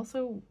 but it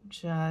also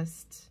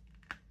just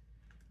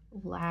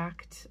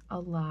lacked a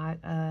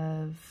lot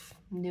of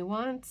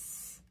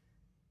nuance.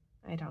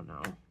 I don't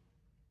know.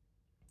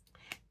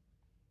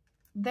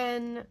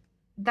 Then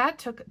that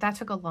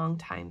took a long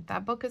time.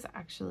 That book is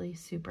actually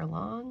super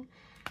long.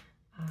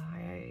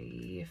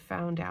 I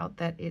found out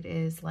that it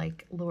is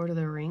like Lord of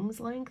the Rings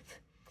length,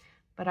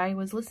 but I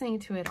was listening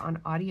to it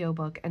on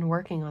audiobook and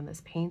working on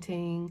this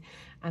painting,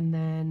 and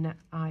then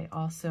I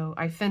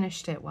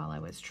finished it while I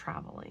was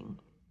traveling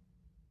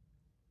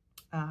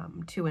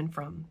to and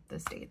from the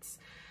States.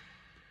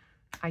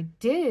 I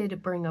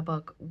did bring a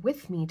book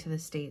with me to the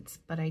States,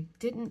 but I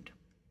didn't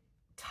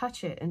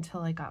touch it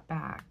until I got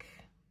back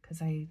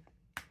because I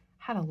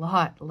had a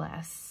lot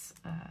less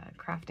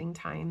crafting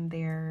time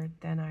there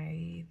than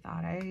I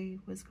thought I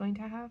was going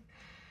to have.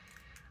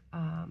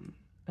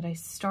 But I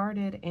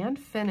started and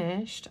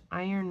finished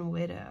Iron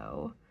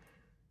Widow,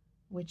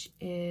 which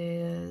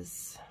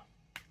is,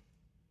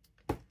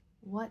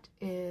 what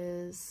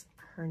is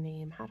her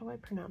name? How do I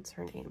pronounce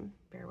her name?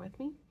 Bear with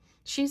me.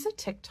 She's a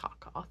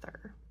TikTok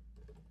author.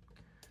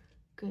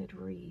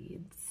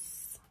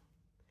 Goodreads.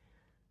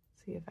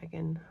 See if I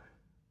can.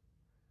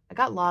 I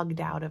got logged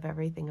out of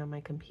everything on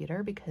my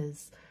computer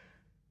because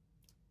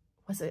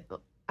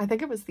I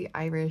think it was the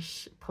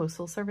Irish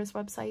Postal Service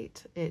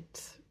website.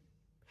 It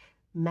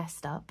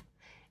messed up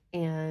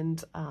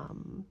and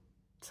an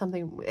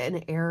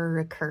error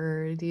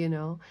occurred, you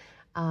know.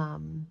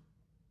 An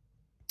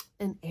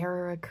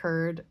error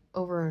occurred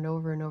over and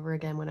over and over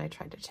again when I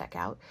tried to check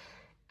out.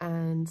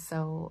 And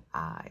so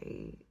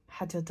I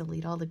had to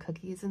delete all the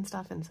cookies and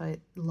stuff. And so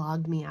it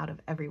logged me out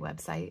of every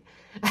website.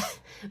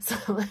 So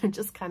I'm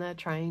just kind of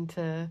trying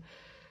to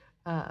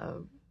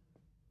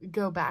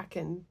go back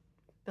and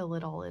fill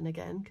it all in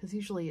again, because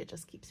usually it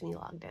just keeps me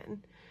logged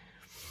in.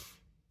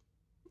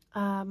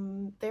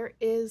 There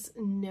is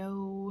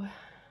no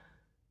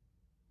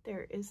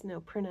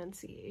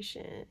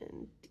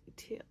pronunciation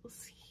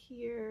details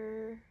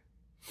here.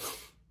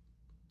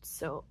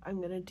 So I'm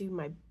going to do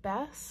my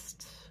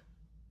best.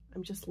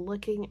 I'm just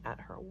looking at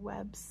her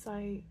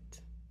website.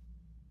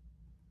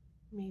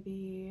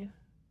 Maybe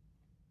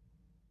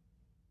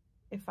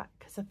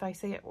because if I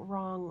say it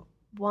wrong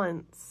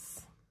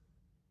once,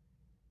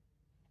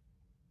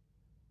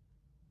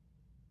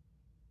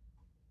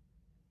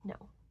 no.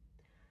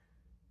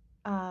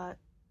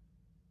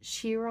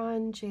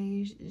 Shiron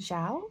J.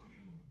 Zhao,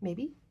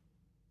 maybe?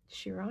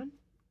 Shiron.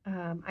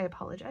 I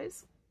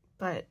apologize,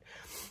 but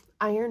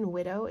Iron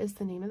Widow is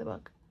the name of the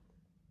book.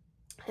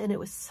 And it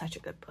was such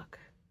a good book.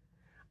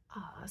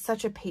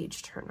 Such a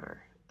page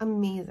turner.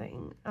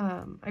 Amazing.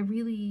 I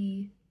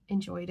really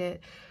enjoyed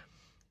it.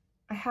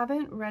 I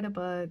haven't read a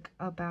book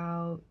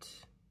about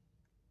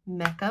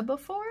mecha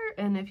before.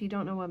 And if you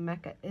don't know what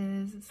mecha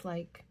is, it's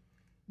like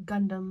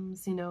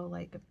Gundams, you know,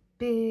 like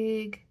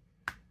big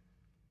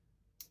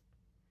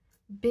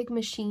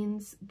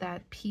machines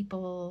that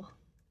people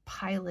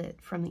pilot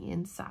from the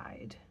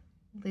inside.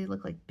 They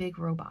look like big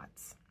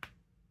robots.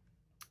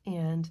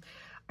 And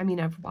I mean,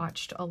 I've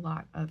watched a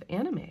lot of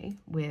anime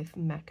with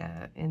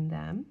mecha in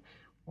them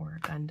or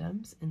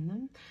Gundams in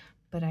them,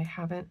 but I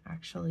haven't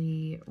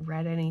actually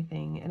read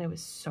anything, and it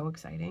was so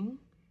exciting.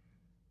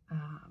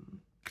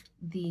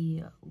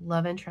 The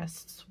love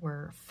interests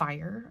were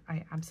fire.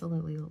 I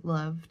absolutely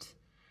loved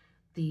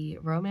the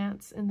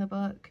romance in the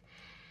book.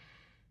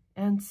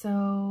 And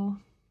so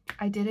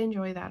I did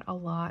enjoy that a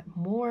lot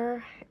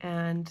more,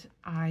 and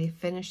I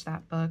finished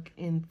that book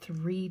in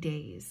 3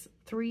 days,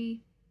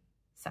 3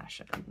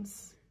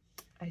 sessions.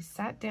 I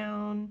sat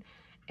down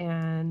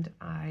and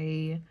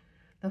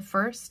the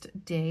first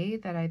day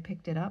that I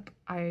picked it up,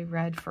 I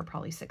read for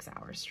probably 6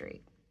 hours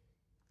straight.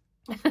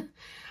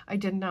 I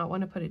did not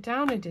want to put it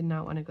down. I did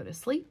not want to go to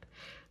sleep.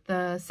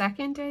 The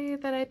second day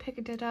that I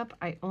picked it up,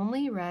 I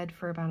only read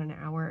for about an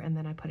hour, and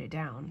then I put it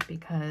down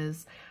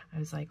because I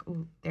was like,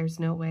 ooh, there's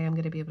no way I'm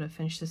going to be able to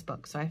finish this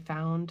book. So I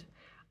found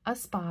a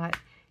spot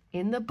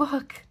in the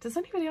book. Does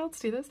anybody else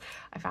do this?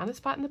 I found a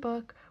spot in the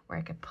book where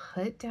I could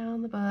put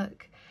down the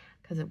book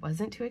because it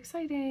wasn't too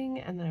exciting.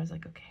 And then I was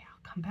like, okay,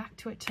 I'll come back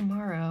to it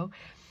tomorrow.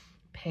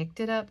 Picked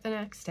it up the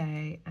next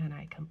day and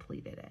I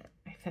completed it.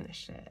 I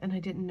finished it, and I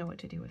didn't know what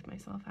to do with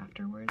myself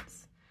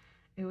afterwards.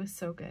 It was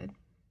so good.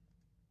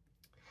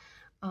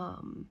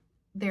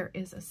 There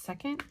is a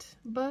second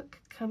book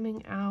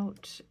coming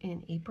out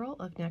in April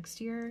of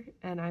next year,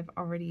 and I've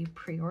already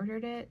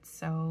pre-ordered it,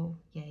 so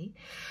yay.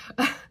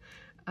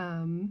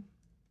 And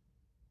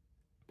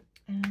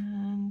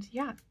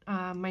yeah,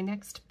 my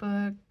next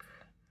book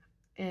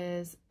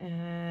is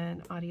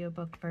an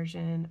audiobook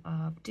version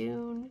of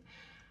Dune,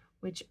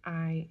 which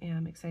I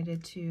am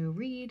excited to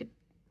read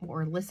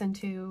or listen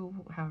to,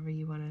 however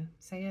you want to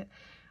say it,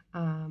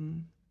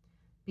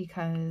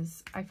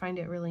 because I find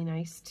it really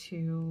nice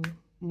to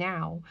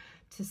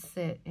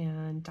sit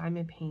and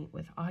diamond paint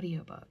with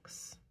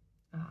audiobooks.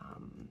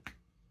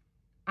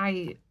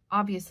 I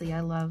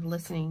love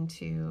listening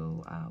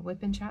to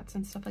WIPNCHATs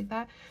and stuff like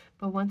that,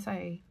 but once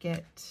I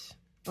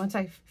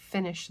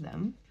finish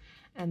them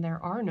and there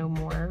are no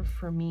more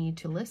for me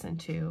to listen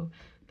to,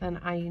 then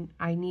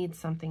I need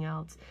something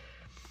else.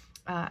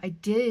 I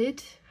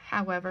did,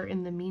 however,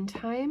 in the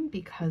meantime,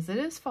 because it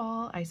is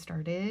fall, I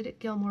started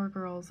Gilmore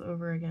Girls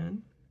over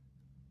again.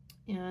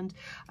 And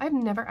I've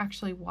never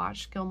actually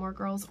watched Gilmore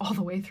Girls all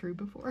the way through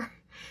before.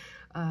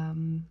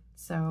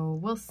 So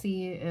we'll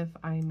see if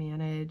I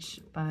manage.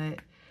 But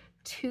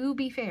to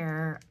be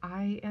fair,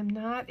 I am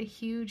not a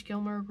huge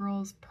Gilmore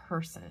Girls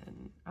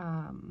person.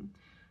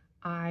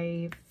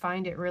 I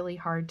find it really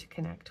hard to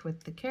connect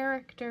with the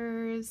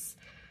characters.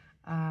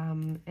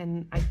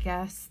 And I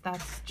guess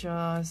that's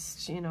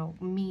just, you know,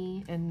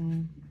 me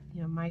and,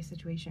 you know, my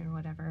situation or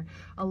whatever.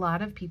 A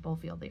lot of people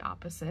feel the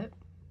opposite.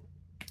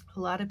 A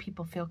lot of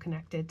people feel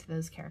connected to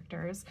those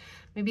characters.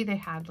 Maybe they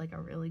had like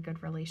a really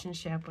good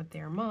relationship with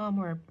their mom,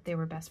 or they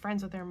were best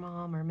friends with their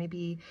mom, or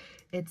maybe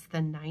it's the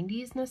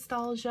 90s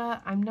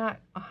nostalgia. I'm not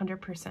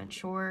 100%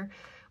 sure,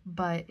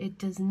 but it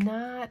does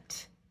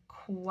not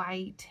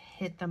quite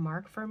hit the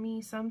mark for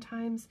me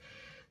sometimes.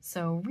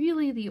 So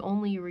really the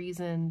only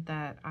reason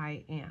that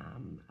I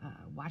am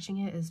watching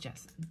it is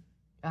just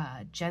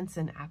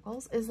Jensen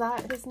Ackles. Is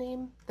that his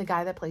name? The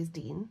guy that plays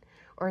Dean?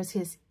 Or is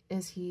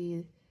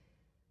he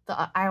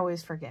the, I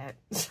always forget.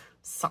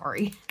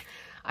 Sorry.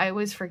 I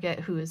always forget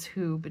who is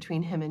who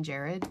between him and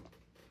Jared.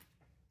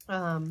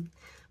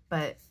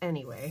 But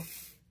anyway,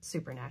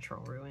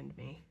 Supernatural ruined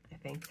me, I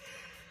think.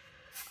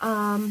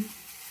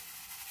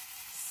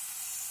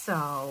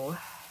 So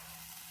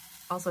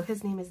also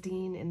his name is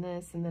Dean in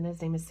this, and then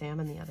his name is Sam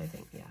in the other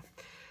thing. Yeah.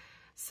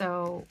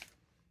 So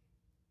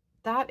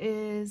that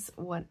is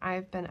what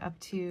I've been up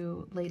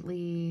to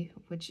lately,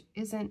 which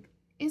isn't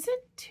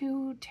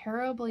too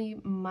terribly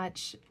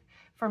much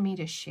for me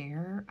to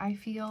share, I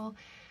feel.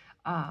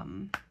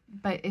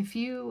 But if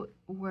you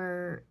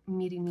were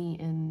meeting me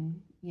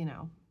in, you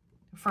know,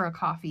 for a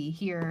coffee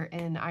here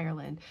in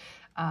Ireland,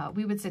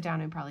 we would sit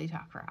down and probably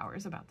talk for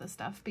hours about this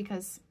stuff,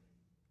 because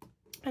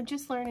I'm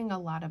just learning a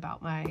lot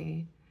about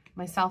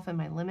myself and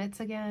my limits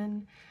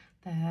again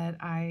that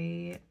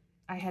I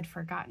had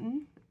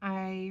forgotten.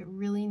 I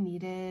really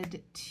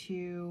needed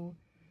to,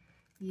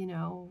 you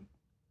know,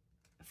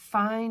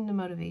 find the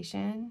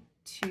motivation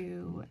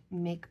to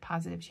make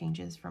positive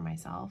changes for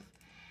myself.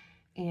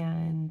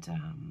 And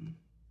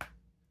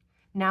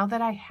now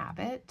that I have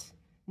it,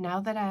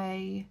 now that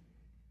I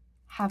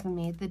have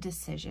made the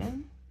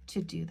decision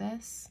to do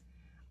this,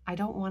 I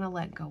don't want to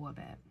let go of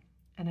it,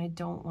 and I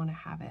don't want to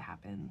have it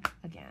happen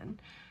again.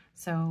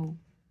 So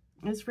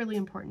it's really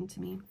important to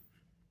me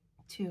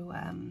to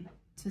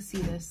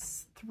see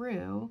this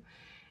through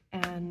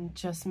and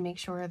just make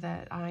sure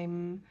that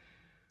I'm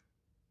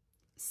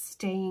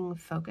staying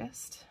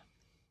focused.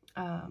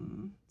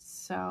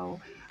 So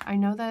I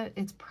know that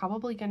it's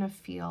probably going to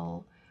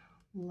feel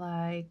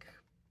like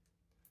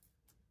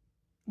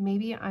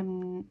maybe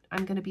I'm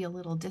going to be a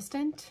little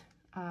distant,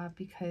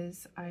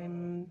 because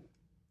I'm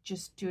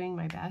just doing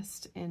my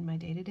best in my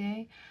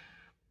day-to-day,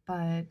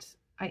 but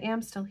I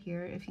am still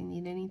here if you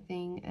need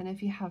anything. And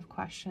if you have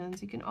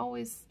questions, you can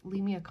always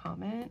leave me a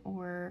comment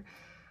or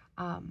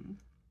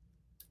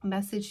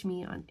message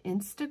me on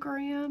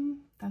Instagram.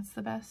 That's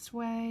the best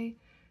way.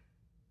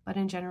 But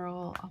in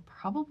general, I'll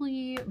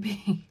probably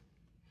be,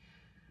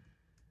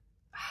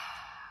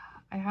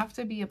 I have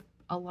to be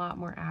a lot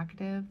more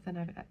active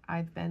than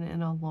I've been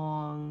in a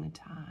long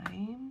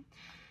time.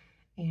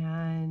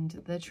 And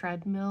the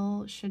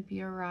treadmill should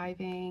be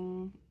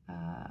arriving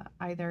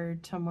either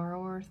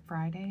tomorrow or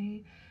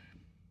Friday.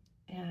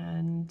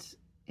 And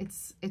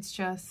it's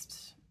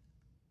just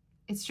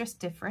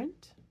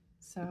different.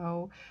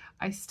 So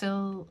I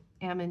still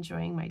am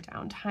enjoying my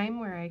downtime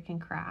where I can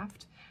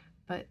craft,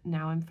 but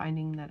now I'm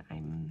finding that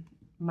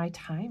my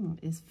time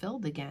is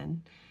filled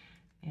again,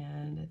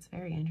 and it's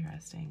very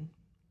interesting.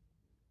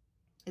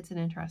 It's an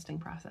interesting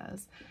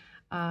process.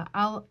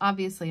 I'll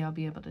be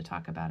able to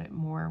talk about it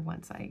more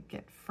once I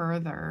get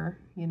further.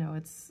 You know,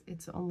 it's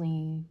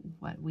only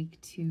what, week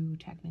 2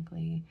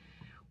 technically,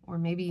 or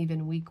maybe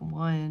even week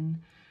 1,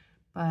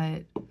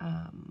 but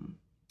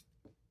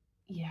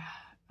yeah,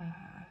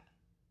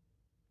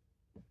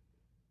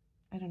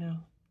 I don't know.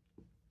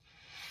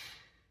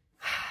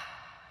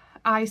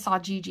 I saw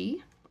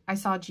Gigi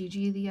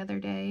the other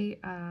day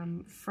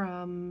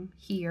from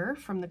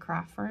the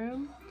craft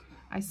room.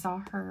 I saw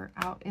her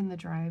out in the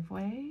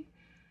driveway,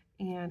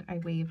 and I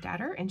waved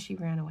at her and she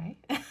ran away.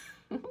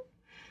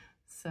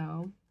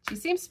 So she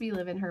seems to be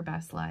living her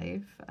best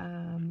life.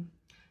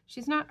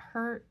 She's not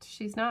hurt.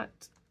 She's not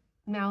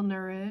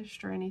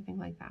malnourished or anything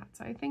like that.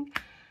 So I think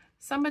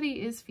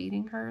somebody is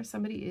feeding her.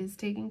 Somebody is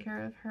taking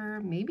care of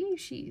her. Maybe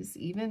she's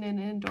even an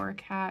indoor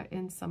cat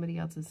in somebody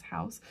else's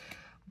house,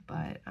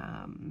 but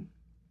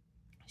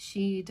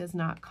she does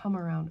not come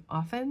around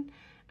often.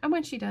 And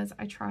when she does,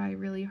 I try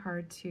really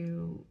hard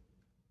to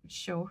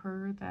show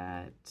her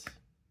that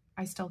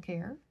I still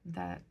care,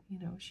 that, you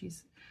know,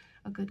 she's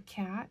a good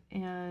cat,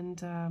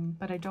 and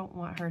but I don't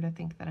want her to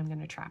think that I'm going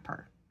to trap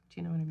her.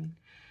 Do you know what I mean?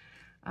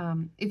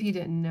 If you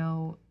didn't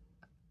know,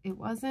 it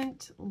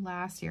wasn't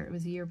last year, it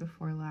was the year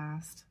before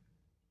last,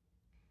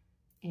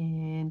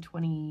 in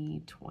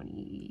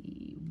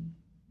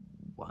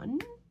 2021.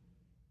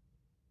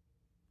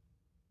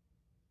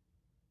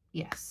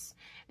 Yes,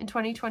 in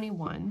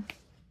 2021,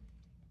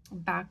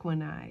 back when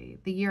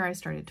the year I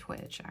started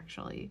Twitch,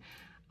 actually,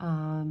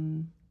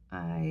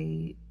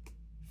 I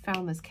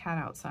found this cat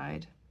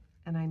outside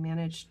and I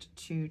managed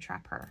to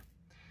trap her.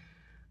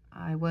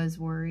 I was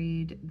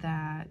worried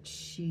that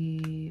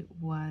she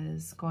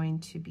was going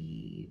to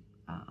be,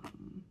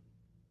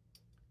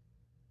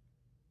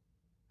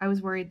 I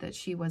was worried that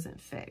she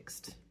wasn't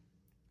fixed.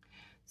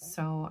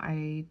 So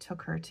I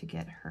took her to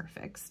get her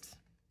fixed,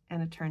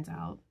 and it turns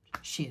out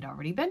she had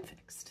already been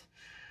fixed.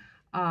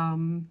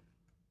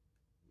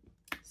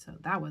 So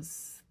that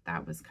was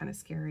kind of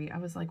scary. I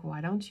was like,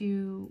 why don't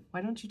you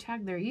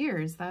tag their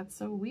ears? That's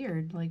so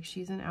weird. Like,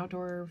 she's an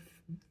outdoor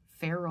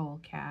feral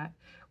cat.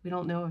 We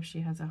don't know if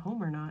she has a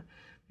home or not.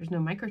 There's no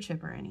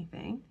microchip or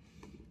anything,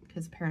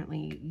 because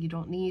apparently you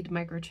don't need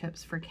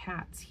microchips for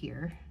cats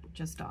here,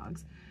 just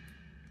dogs.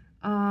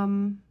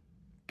 And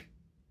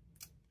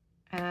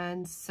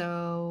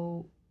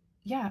so,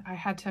 yeah, I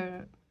had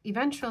to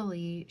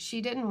eventually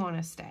she didn't want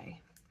to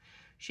stay.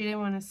 She didn't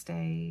want to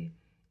stay,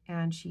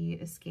 and she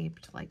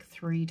escaped like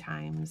 3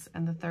 times.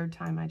 And the 3rd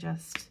time I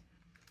just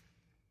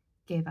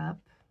gave up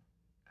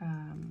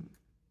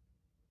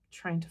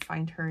trying to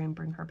find her and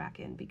bring her back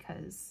in,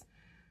 because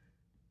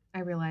I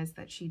realized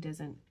that she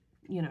doesn't,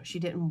 you know, she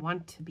didn't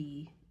want to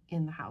be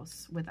in the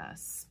house with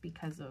us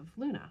because of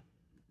Luna,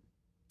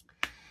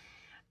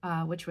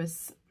 which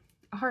was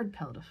a hard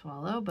pill to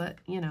swallow, but,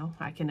 you know,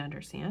 I can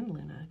understand.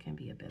 Luna can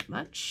be a bit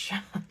much.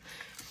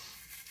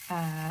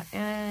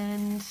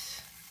 And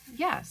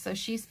yeah, so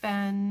she's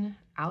been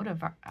out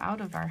of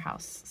our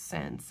house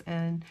since,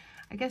 and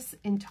I guess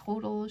in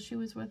total she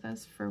was with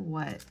us for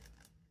what,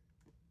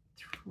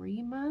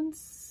 3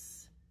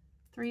 months?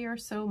 3 or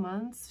so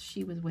months.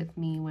 She was with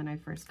me when I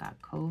first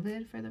got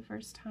COVID for the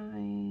first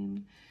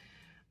time.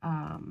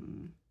 That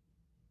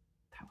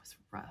was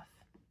rough,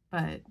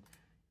 but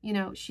you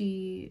know,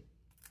 she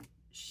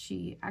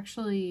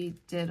actually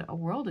did a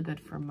world of good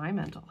for my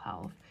mental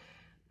health,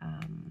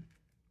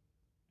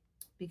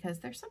 because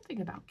there's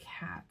something about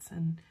cats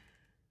and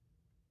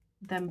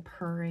them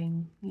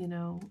purring, you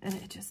know, and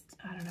it just,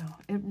 I don't know,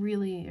 it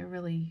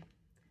really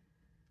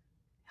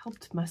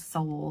helped my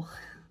soul.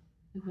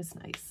 It was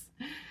nice.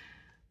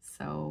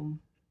 So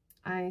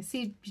I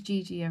see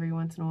Gigi every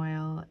once in a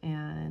while,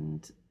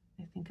 and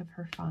I think of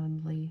her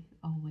fondly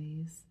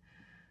always.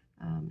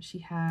 She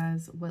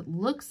has what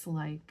looks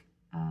like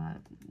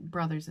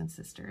brothers and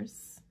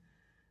sisters,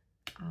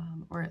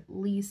 or at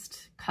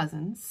least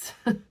cousins,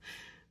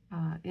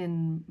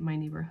 in my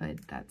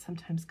neighborhood that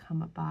sometimes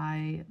come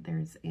by.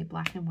 There's a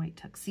black and white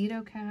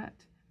tuxedo cat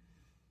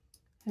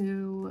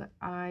who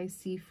I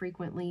see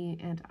frequently,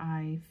 and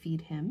I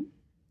feed him.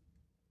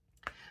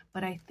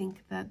 But I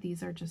think that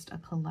these are just a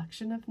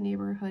collection of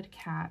neighborhood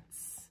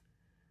cats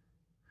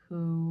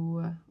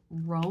who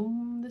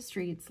roam the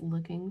streets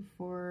looking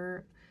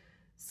for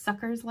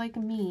suckers like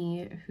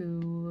me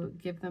who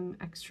give them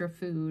extra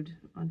food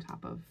on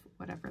top of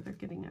whatever they're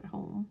getting at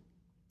home.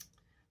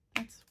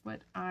 That's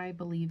what I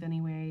believe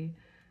anyway.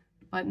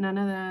 But none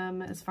of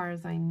them, as far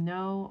as I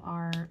know,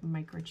 are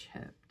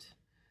microchipped.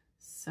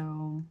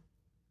 So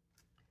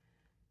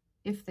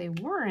if they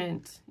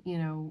weren't, you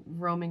know,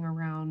 roaming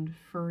around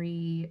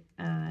free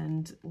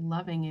and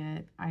loving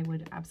it, I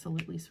would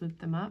absolutely swoop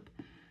them up.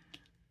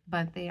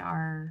 But they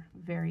are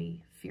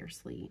very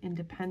fiercely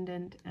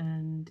independent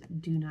and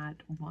do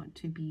not want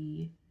to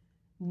be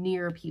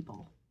near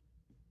people.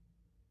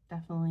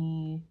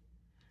 Definitely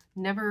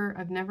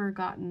I've never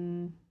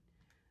gotten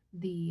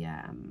the,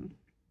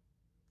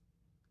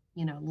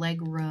 you know,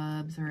 leg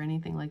rubs or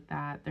anything like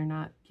that. They're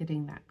not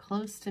getting that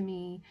close to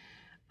me.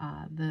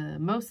 The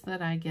most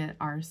that I get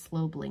are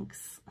slow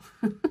blinks.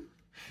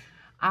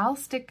 I'll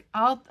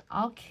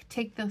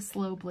take the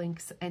slow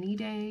blinks any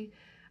day,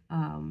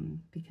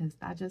 because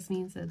that just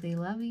means that they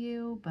love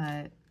you,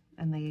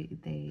 and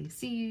they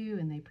see you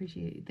and they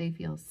appreciate, they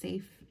feel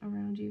safe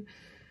around you,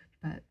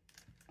 but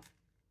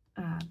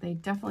they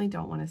definitely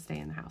don't want to stay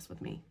in the house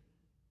with me.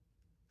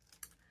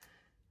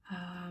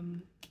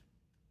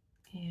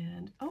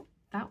 And oh,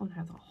 that one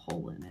has a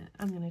hole in it.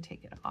 I'm going to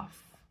take it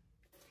off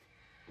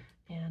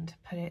and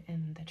put it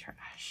in the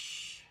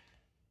trash.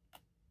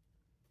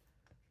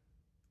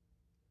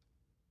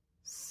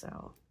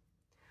 So,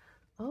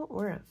 oh,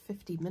 we're at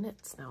 50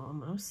 minutes now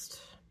almost.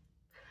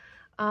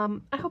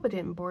 I hope I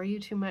didn't bore you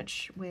too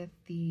much with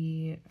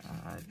the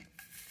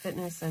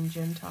fitness and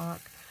gym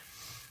talk.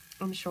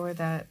 I'm sure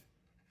that,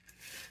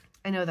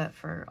 I know that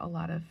for a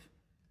lot of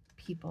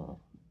people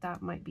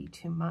that might be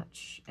too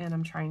much, and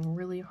I'm trying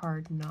really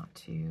hard not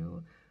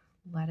to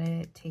let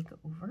it take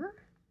over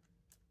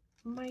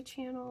my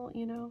channel,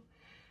 you know.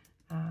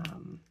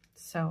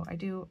 So I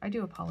do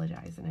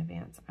apologize in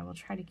advance. I will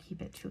try to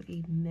keep it to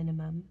a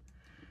minimum.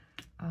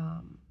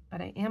 But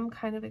I am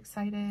kind of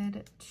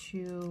excited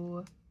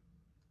to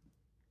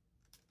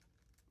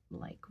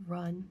like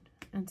run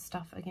and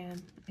stuff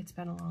again. It's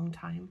been a long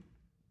time,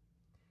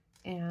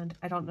 and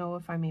I don't know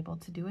if I'm able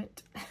to do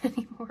it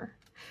anymore.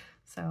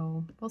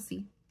 So we'll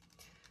see.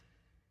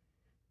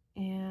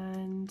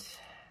 And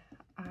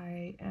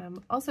I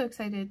am also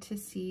excited to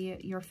see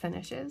your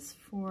finishes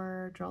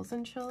for Drills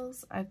and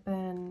Chills. I've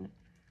been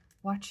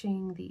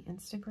watching the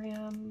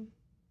Instagram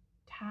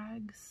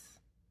tags,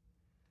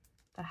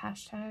 the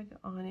hashtag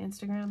on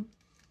Instagram.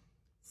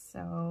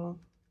 So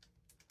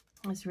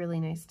it's really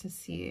nice to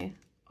see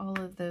all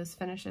of those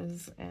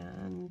finishes,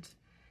 and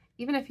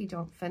even if you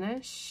don't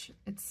finish,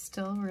 it's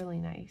still really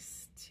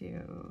nice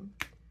to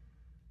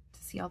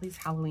see all these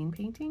Halloween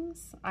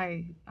paintings.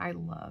 I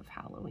love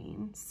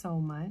Halloween so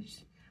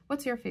much.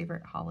 What's your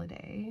favorite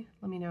holiday?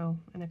 Let me know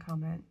in a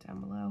comment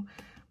down below.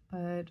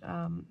 But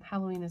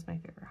Halloween is my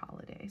favorite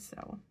holiday.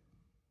 So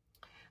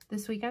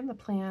this weekend the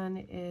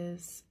plan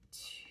is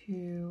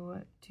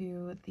to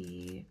do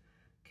the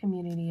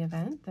community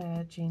event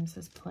that James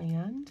has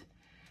planned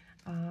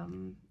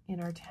in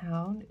our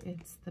town.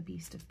 It's the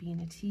Beast of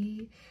Being a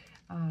Tea.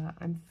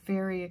 I'm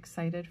very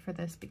excited for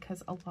this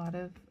because a lot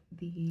of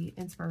the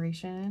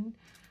inspiration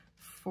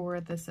for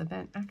this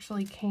event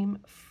actually came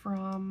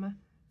from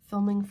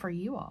filming for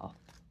you all,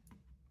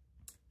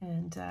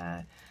 and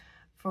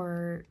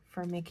for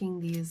making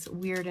these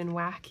weird and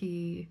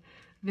wacky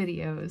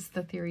videos,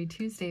 the Theory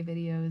Tuesday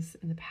videos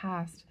in the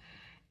past.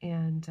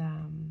 And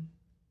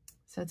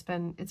so it's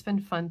been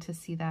fun to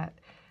see that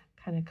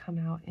kind of come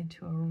out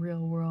into a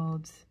real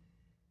world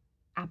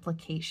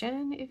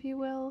application, if you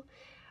will.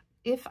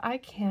 If I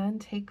can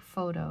take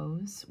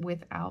photos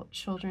without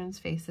children's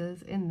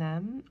faces in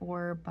them,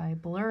 or by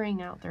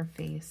blurring out their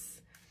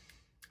face,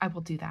 I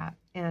will do that,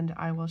 and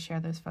I will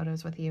share those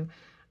photos with you.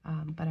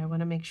 But I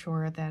want to make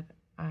sure that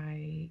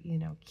I,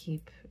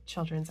 keep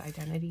children's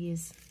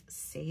identities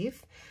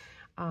safe.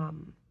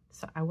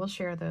 So I will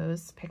share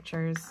those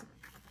pictures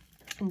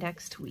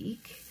next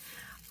week.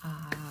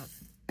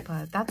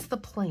 But that's the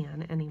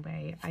plan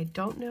anyway. I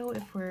don't know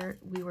if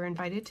we were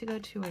invited to go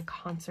to a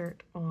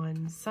concert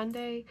on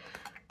Sunday,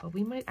 but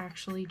we might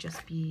actually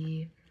just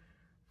be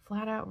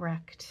flat out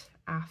wrecked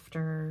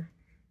after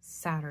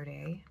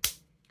Saturday.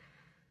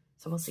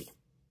 So we'll see.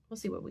 We'll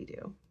see what we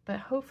do. But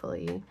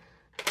hopefully,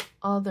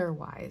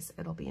 otherwise,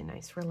 it'll be a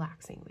nice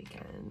relaxing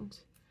weekend.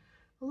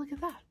 Well, look at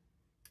that.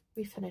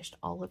 We finished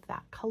all of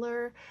that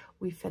color.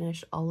 We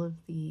finished all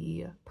of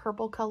the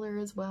purple color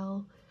as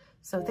well.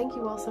 So thank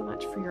you all so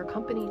much for your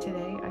company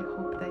today. I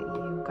hope that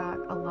you got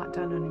a lot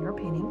done on your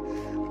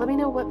painting. Let me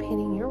know what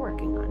painting you're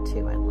working on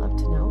too. I'd love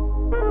to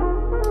know.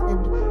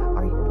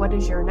 And what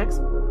is your next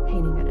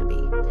painting going to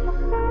be?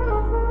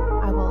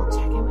 I will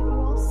check in with you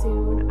all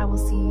soon. I will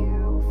see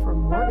you for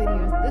more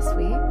videos this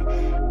week.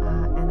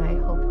 And I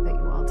hope that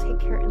you all take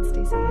care and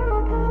stay safe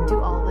and do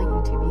all the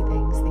YouTubey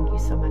things. Thank you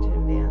so much in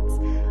advance.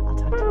 I'll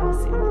talk to you all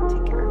soon.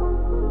 Take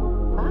care.